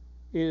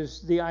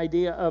 is the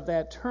idea of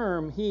that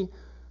term. He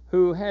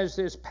who has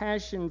this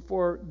passion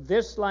for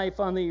this life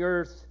on the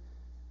earth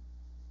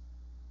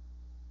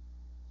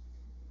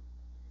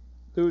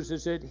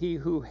loses it. He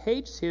who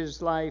hates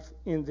his life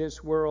in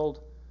this world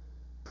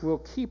will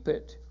keep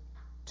it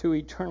to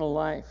eternal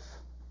life.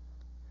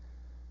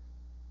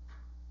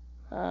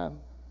 I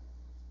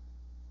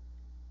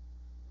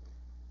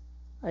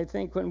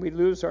think when we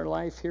lose our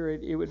life here,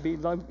 it would be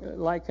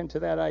likened to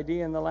that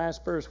idea in the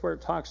last verse where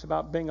it talks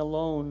about being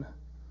alone,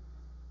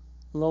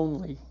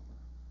 lonely.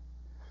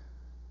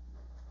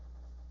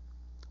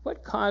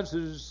 What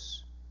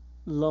causes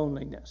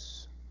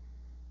loneliness?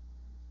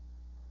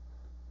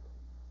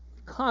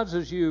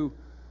 causes you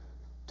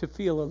to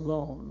feel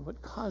alone?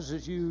 What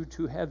causes you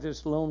to have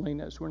this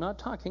loneliness? We're not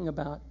talking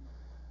about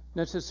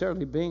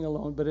necessarily being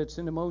alone, but it's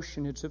an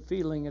emotion, it's a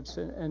feeling, it's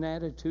an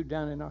attitude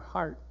down in our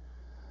heart.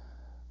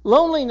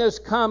 Loneliness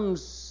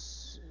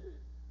comes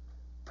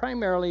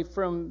primarily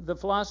from the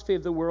philosophy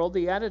of the world,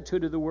 the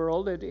attitude of the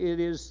world. It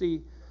is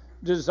the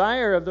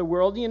desire of the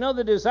world. You know,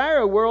 the desire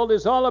of the world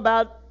is all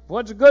about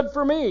what's good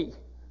for me.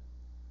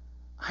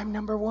 I'm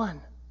number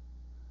one.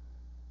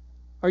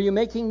 Are you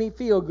making me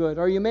feel good?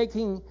 Are you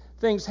making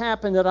things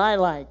happen that I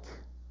like?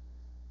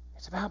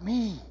 It's about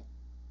me.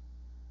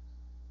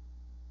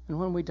 And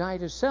when we die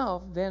to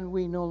self, then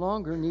we no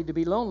longer need to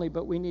be lonely,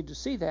 but we need to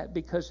see that,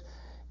 because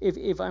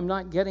if I'm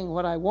not getting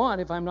what I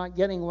want, if I'm not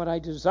getting what I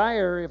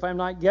desire, if I'm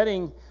not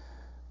getting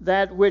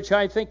that which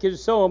I think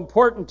is so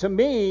important to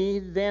me,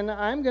 then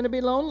I'm going to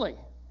be lonely.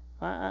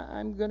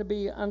 I'm going to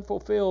be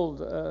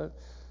unfulfilled.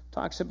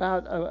 Talks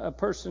about a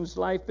person's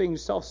life being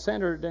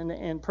self-centered,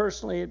 and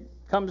personally it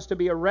comes to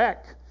be a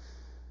wreck.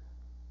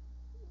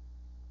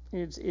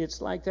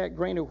 It's like that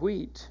grain of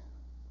wheat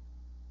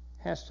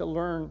has to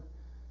learn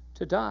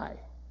to die.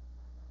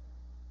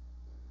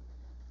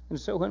 And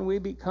so when we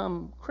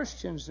become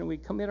Christians and we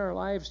commit our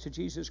lives to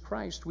Jesus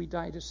Christ, we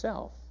die to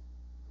self.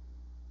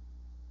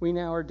 We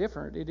now are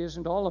different. It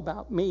isn't all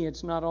about me.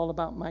 It's not all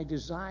about my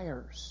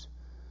desires.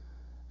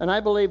 And I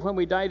believe when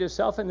we die to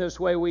self in this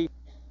way, we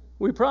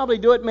probably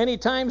do it many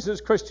times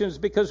as Christians,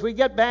 because we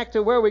get back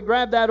to where we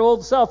grab that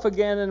old self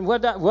again, and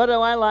what do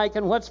I like,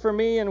 and what's for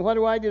me, and what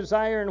do I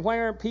desire, and why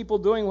aren't people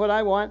doing what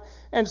I want?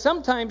 And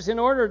sometimes, in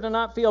order to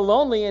not feel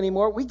lonely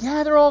anymore, we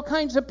gather all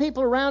kinds of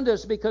people around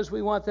us because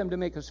we want them to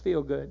make us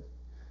feel good.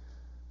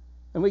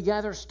 And we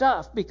gather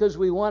stuff because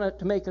we want it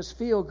to make us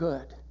feel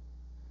good.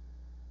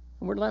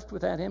 And we're left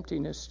with that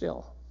emptiness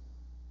still,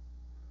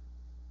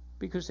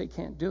 because they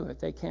can't do it.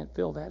 They can't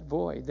fill that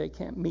void. They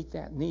can't meet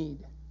that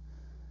need.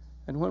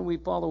 And when we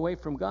fall away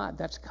from God,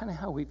 that's kind of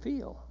how we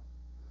feel.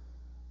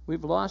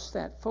 We've lost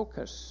that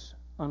focus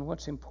on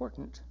what's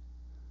important.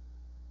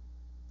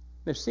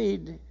 The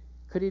seed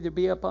could either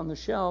be up on the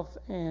shelf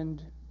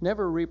and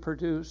never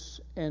reproduce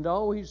and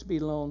always be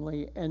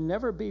lonely and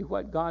never be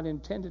what God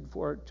intended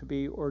for it to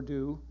be or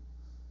do,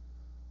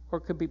 or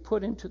could be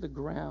put into the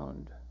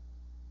ground.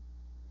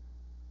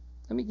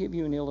 Let me give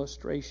you an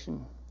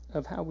illustration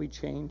of how we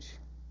change.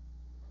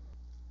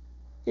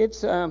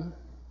 It's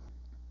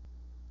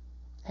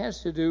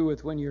has to do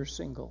with when you're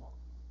single.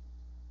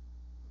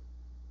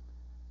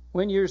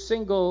 When you're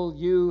single,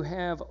 you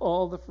have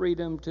all the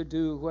freedom to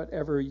do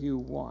whatever you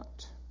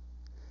want.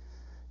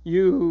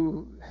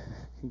 You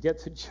can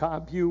get the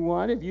job you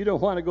want. If you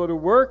don't want to go to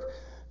work,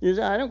 you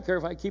say, I don't care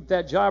if I keep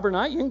that job or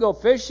not. You can go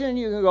fishing,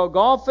 you can go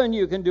golfing,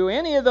 you can do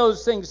any of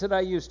those things that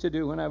I used to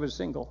do when I was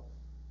single.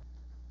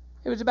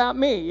 It was about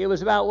me. It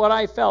was about what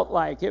I felt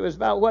like. It was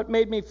about what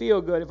made me feel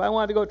good. If I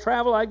wanted to go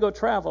travel, I'd go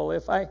travel.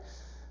 If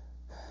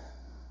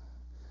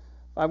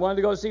I wanted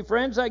to go see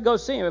friends, I'd go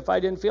see them. If I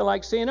didn't feel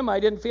like seeing them, I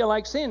didn't feel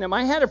like seeing them.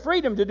 I had a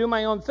freedom to do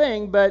my own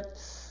thing, but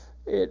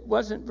it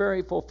wasn't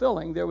very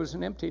fulfilling. There was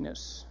an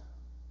emptiness.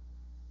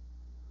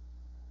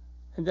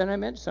 And then I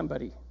met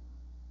somebody.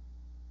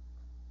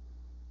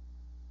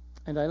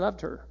 And I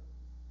loved her.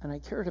 And I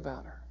cared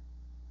about her.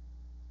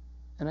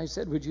 And I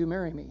said, would you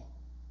marry me?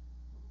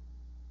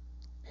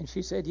 And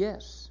she said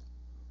yes.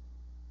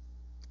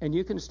 And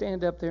you can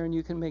stand up there and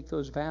you can make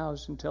those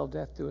vows until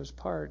death do us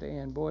part.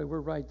 And boy, we're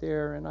right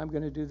there, and I'm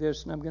going to do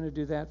this and I'm going to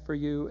do that for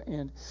you.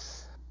 And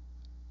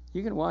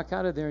you can walk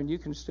out of there and you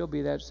can still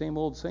be that same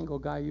old single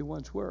guy you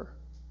once were.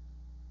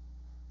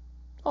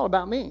 It's all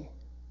about me.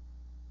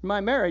 My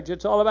marriage,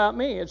 it's all about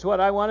me. It's what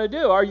I want to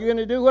do. Are you going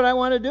to do what I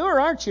want to do,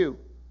 or aren't you?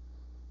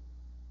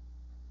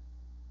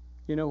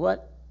 You know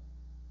what?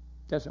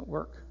 It doesn't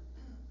work.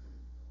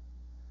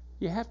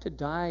 You have to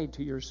die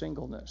to your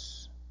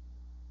singleness.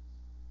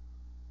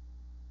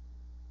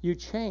 You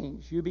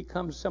change. You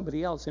become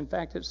somebody else. In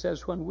fact, it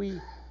says when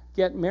we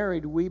get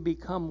married, we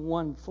become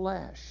one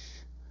flesh.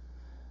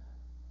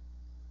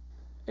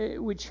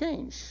 We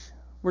change.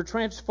 We're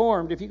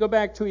transformed. If you go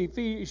back to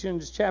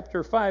Ephesians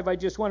chapter 5, I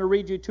just want to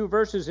read you 2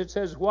 verses. It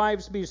says,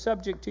 wives, be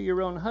subject to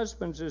your own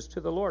husbands as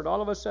to the Lord.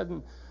 All of a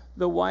sudden,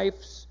 the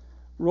wife's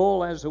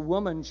role as a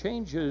woman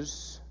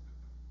changes,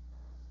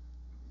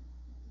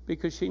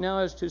 because she now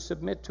has to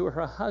submit to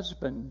her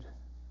husband.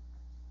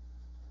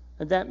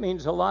 And that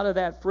means a lot of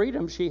that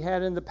freedom she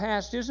had in the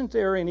past isn't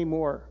there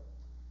anymore.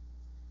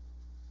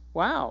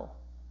 Wow.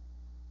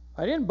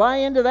 I didn't buy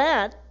into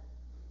that.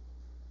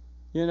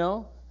 You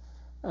know,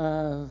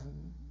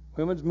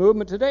 women's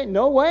movement today,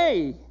 no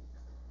way.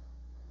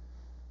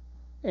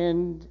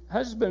 And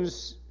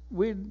husbands,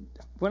 when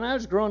I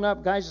was growing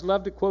up, guys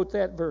loved to quote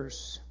that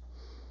verse.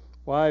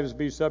 Wives,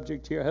 be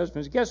subject to your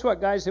husbands. Guess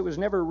what, guys? It was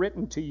never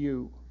written to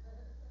you.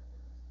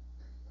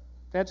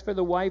 That's for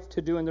the wife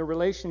to do in the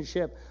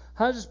relationship.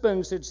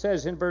 Husbands, it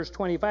says in verse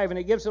 25, and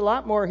it gives a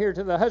lot more here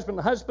to the husband.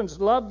 Husbands,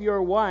 love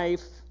your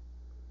wife.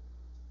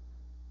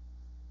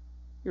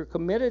 You're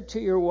committed to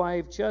your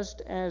wife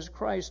just as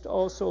Christ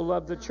also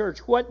loved the church.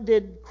 What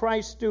did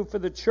Christ do for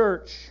the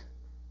church?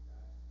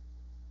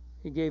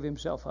 He gave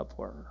himself up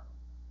for her.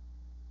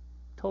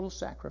 Total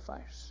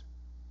sacrifice.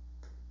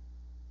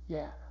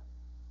 Yeah.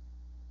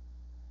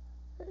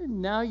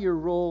 Now your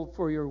role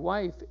for your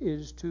wife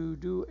is to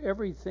do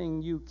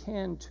everything you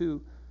can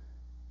to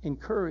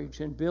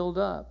encourage and build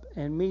up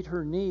and meet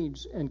her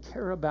needs and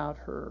care about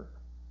her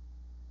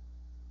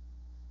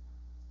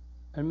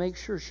and make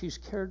sure she's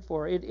cared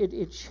for.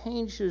 It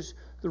changes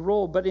the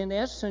role. But in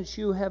essence,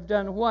 you have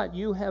done what?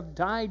 You have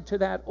died to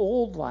that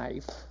old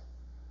life,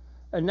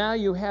 and now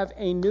you have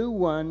a new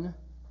one.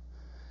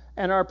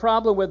 And our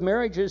problem with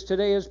marriages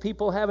today is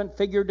people haven't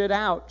figured it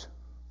out.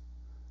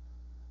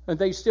 And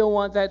they still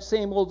want that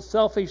same old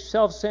selfish,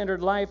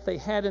 self-centered life they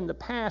had in the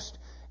past.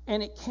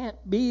 And it can't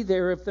be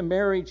there if the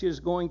marriage is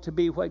going to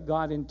be what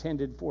God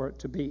intended for it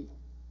to be.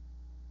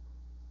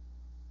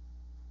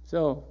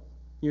 So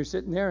you're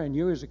sitting there, and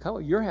you as a couple,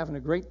 you're having a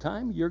great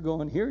time. You're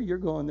going here, you're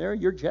going there,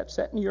 you're jet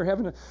setting, you're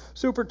having a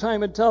super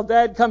time until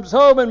Dad comes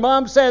home and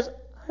Mom says,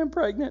 I'm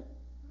pregnant.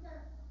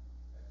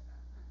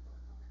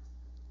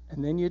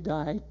 And then you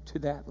die to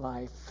that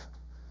life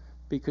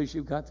because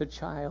you've got the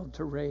child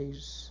to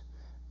raise.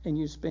 And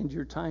you spend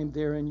your time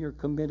there and you're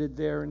committed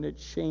there, and it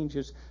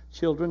changes.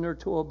 Children are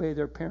to obey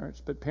their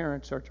parents, but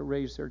parents are to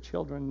raise their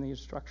children in the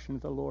instruction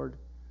of the Lord.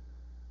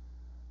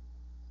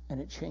 And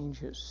it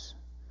changes.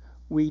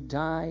 We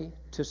die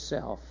to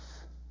self.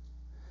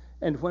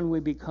 And when we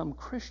become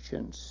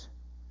Christians,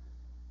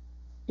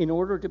 in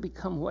order to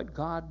become what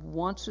God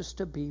wants us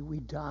to be,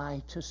 we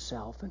die to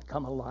self and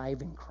come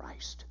alive in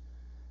Christ.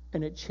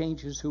 And it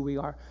changes who we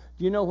are.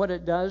 Do you know what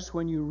it does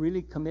when you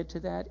really commit to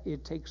that?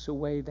 It takes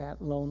away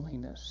that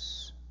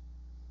loneliness.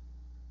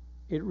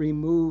 It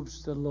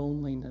removes the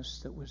loneliness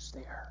that was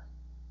there.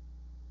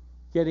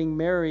 Getting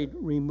married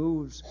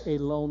removes a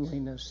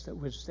loneliness that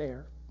was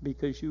there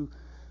because you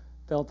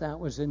felt that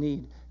was a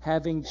need.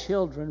 Having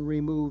children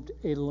removed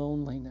a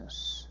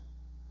loneliness.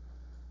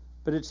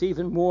 But it's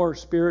even more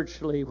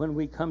spiritually when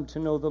we come to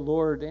know the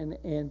Lord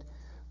and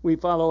we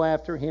follow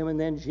after him. And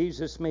then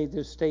Jesus made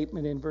this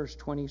statement in verse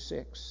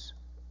 26.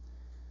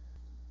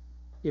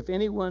 If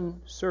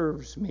anyone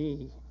serves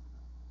me,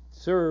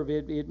 serve,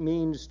 it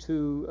means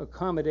to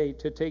accommodate,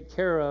 to take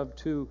care of,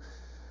 to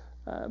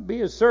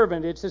be a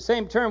servant. It's the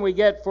same term we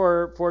get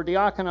for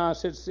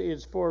diakonos.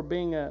 It's for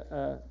being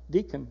a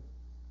deacon.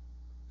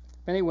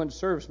 If anyone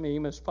serves me, he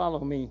must follow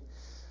me.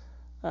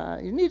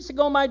 He needs to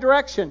go my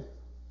direction,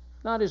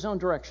 not his own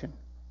direction.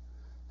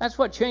 That's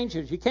what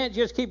changes. You can't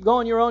just keep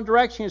going your own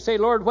direction and say,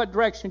 Lord, what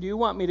direction do you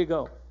want me to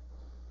go?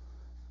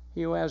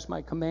 He who has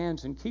my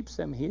commands and keeps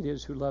them, he it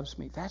is who loves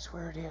me. That's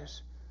where it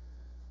is.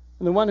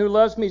 And the one who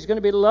loves me is going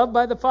to be loved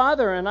by the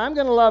Father, and I'm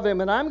going to love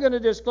him, and I'm going to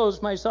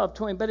disclose myself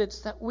to him. But it's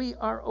that we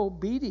are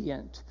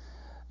obedient.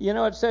 You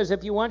know, it says,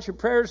 if you want your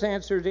prayers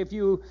answered,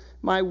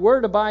 my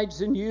word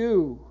abides in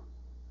you,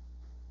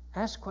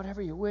 ask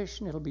whatever you wish,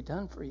 and it'll be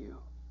done for you.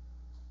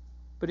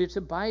 But it's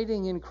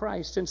abiding in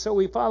Christ. And so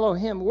we follow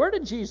him. Where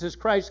did Jesus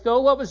Christ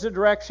go? What was the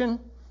direction?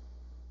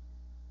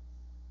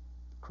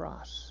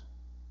 Cross.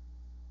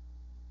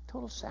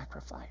 Total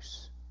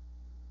sacrifice.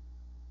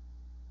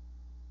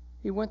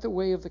 He went the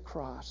way of the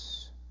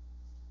cross.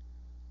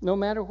 No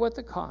matter what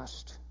the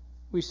cost,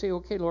 we say,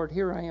 okay, Lord,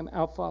 here I am.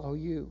 I'll follow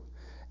you.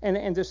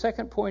 And the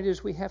second point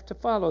is we have to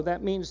follow.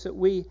 That means that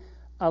we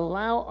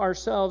allow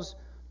ourselves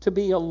to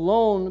be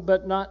alone,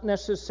 but not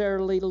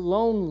necessarily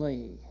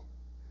lonely.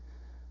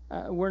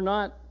 We're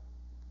not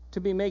to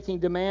be making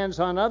demands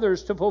on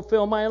others to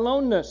fulfill my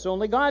aloneness.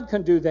 Only God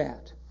can do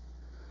that.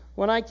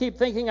 When I keep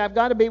thinking I've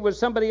got to be with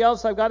somebody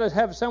else, I've got to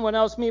have someone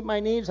else meet my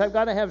needs, I've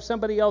got to have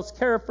somebody else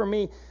care for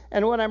me,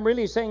 and what I'm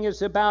really saying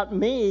is about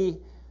me,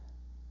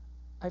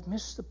 I've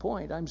missed the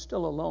point. I'm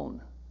still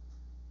alone.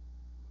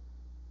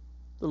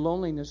 The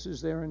loneliness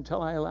is there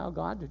until I allow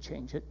God to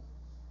change it.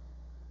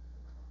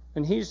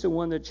 And he's the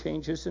one that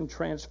changes and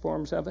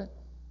transforms it.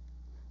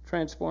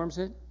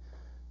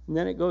 And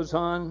then it goes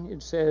on,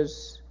 it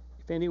says,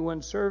 if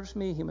anyone serves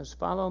me, he must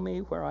follow me.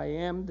 Where I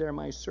am, there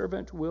my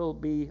servant will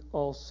be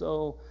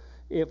also.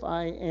 If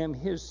I am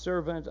his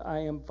servant, I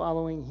am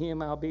following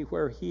him. I'll be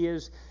where he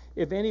is.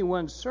 If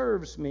anyone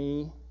serves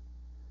me,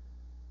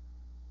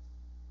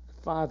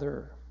 the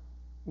Father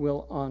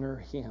will honor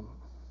him.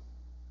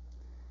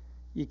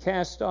 You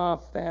cast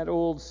off that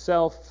old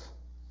self,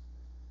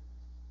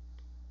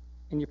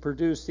 and you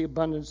produce the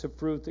abundance of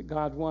fruit that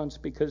God wants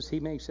because he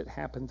makes it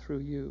happen through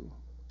you.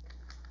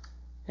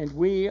 And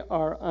we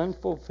are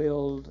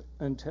unfulfilled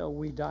until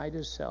we die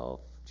to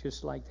self,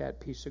 just like that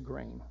piece of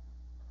grain.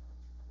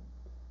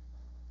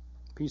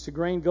 Piece of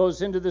grain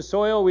goes into the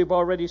soil, we've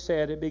already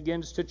said. It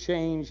begins to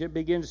change. It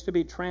begins to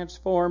be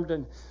transformed,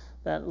 and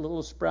that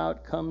little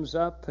sprout comes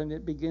up, and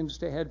it begins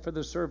to head for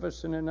the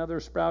surface, and another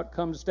sprout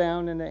comes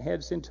down, and it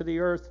heads into the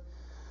earth.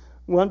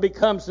 One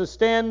becomes the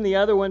stem, the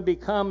other one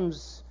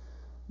becomes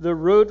the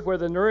root where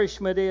the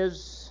nourishment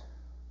is,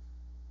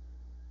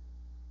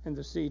 and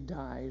the seed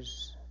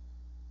dies.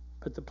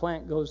 But the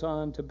plant goes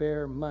on to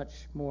bear much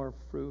more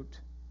fruit.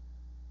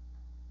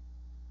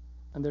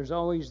 And there's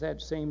always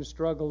that same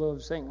struggle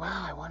of saying,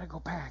 wow, I want to go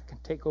back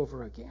and take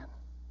over again.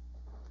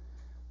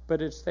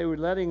 But it's through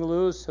letting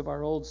loose of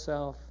our old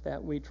self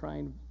that we try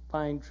and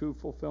find true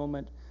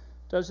fulfillment.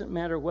 Doesn't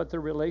matter what the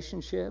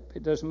relationship.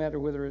 It doesn't matter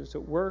whether it's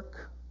at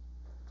work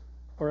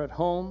or at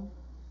home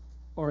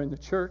or in the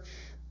church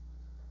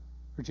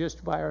or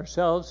just by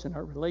ourselves in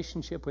our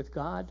relationship with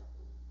God.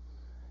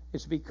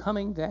 It's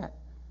becoming that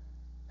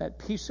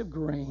piece of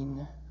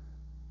grain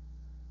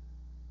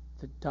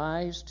that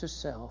dies to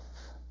self,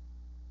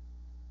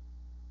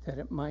 that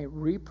it might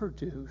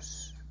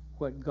reproduce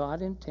what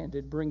God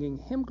intended, bringing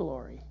Him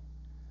glory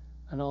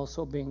and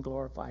also being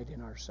glorified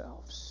in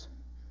ourselves.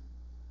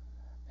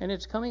 And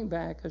it's coming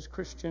back as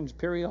Christians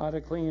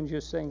periodically and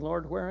just saying,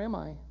 Lord, where am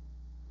I?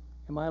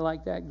 Am I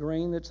like that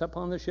grain that's up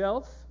on the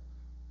shelf?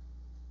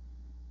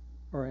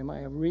 Or am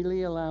I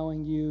really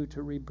allowing you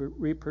to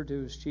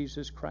reproduce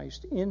Jesus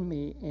Christ in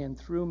me and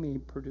through me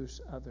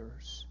produce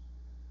others?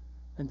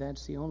 And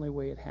that's the only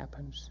way it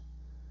happens,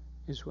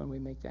 is when we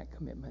make that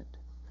commitment.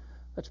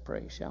 Let's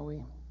pray, shall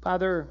we?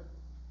 Father,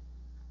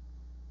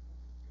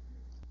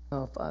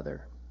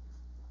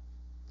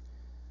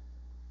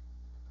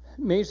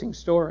 amazing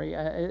story.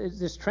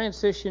 This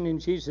transition in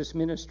Jesus'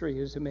 ministry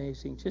is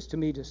amazing. Just to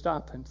me to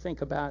stop and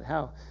think about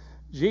how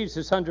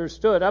Jesus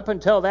understood. Up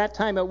until that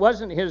time, it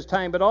wasn't his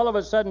time, but all of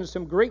a sudden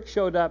some Greeks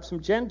showed up,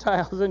 some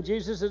Gentiles, and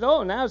Jesus said,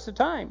 oh, now's the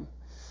time.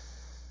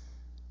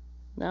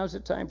 Now's the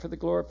time for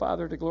the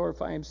Father to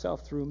glorify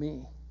himself through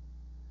me.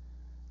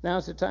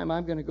 Now's the time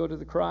I'm going to go to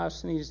the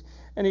cross.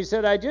 And he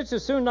said, I'd just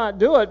as soon not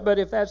do it, but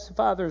if that's the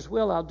Father's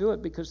will, I'll do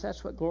it, because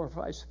that's what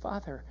glorifies the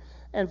Father.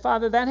 And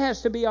Father, that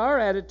has to be our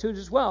attitude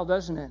as well,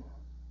 doesn't it?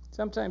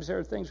 Sometimes there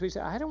are things we say,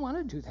 I don't want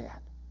to do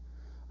that.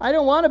 I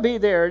don't want to be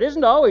there. It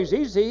isn't always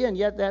easy, and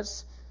yet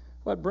that's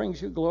what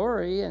brings you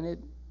glory, and it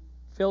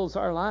fills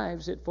our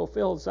lives. It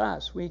fulfills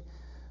us. We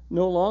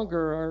no longer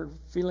are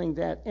feeling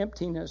that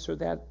emptiness or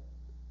that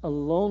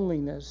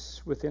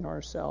loneliness within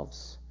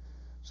ourselves.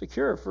 It's a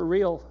cure for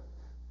real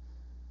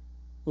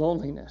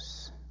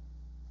loneliness.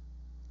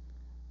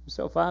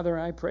 So, Father,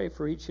 I pray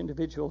for each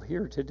individual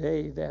here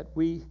today that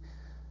we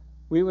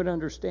would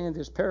understand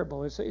this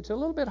parable. It's a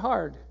little bit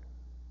hard,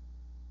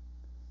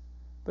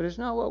 but it's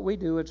not what we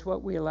do, it's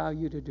what we allow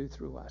you to do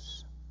through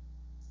us.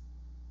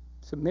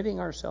 Submitting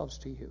ourselves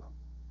to you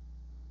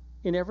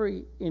in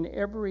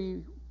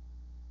every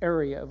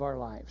area of our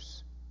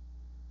lives,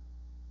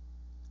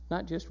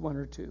 not just one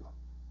or two.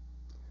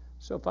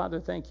 So, Father,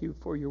 thank you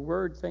for your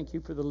word. Thank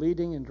you for the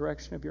leading and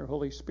direction of your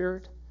Holy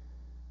Spirit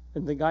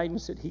and the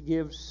guidance that he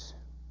gives.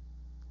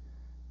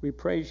 We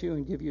praise you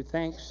and give you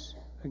thanks.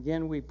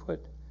 Again, we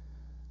put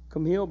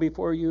Camille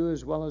before you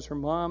as well as her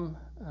mom.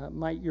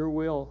 Might your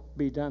will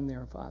be done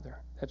there, Father.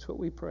 That's what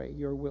we pray,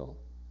 your will.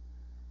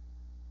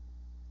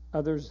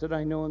 Others that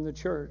I know in the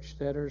church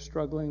that are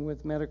struggling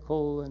with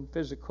medical and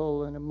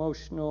physical and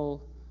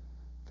emotional,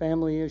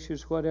 family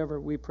issues, whatever,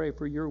 we pray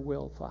for your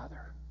will,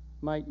 Father.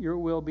 Might your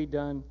will be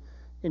done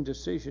in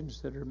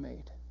decisions that are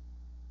made.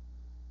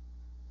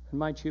 And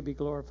might you be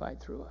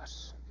glorified through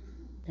us.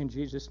 In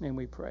Jesus' name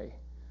we pray.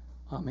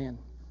 Amen.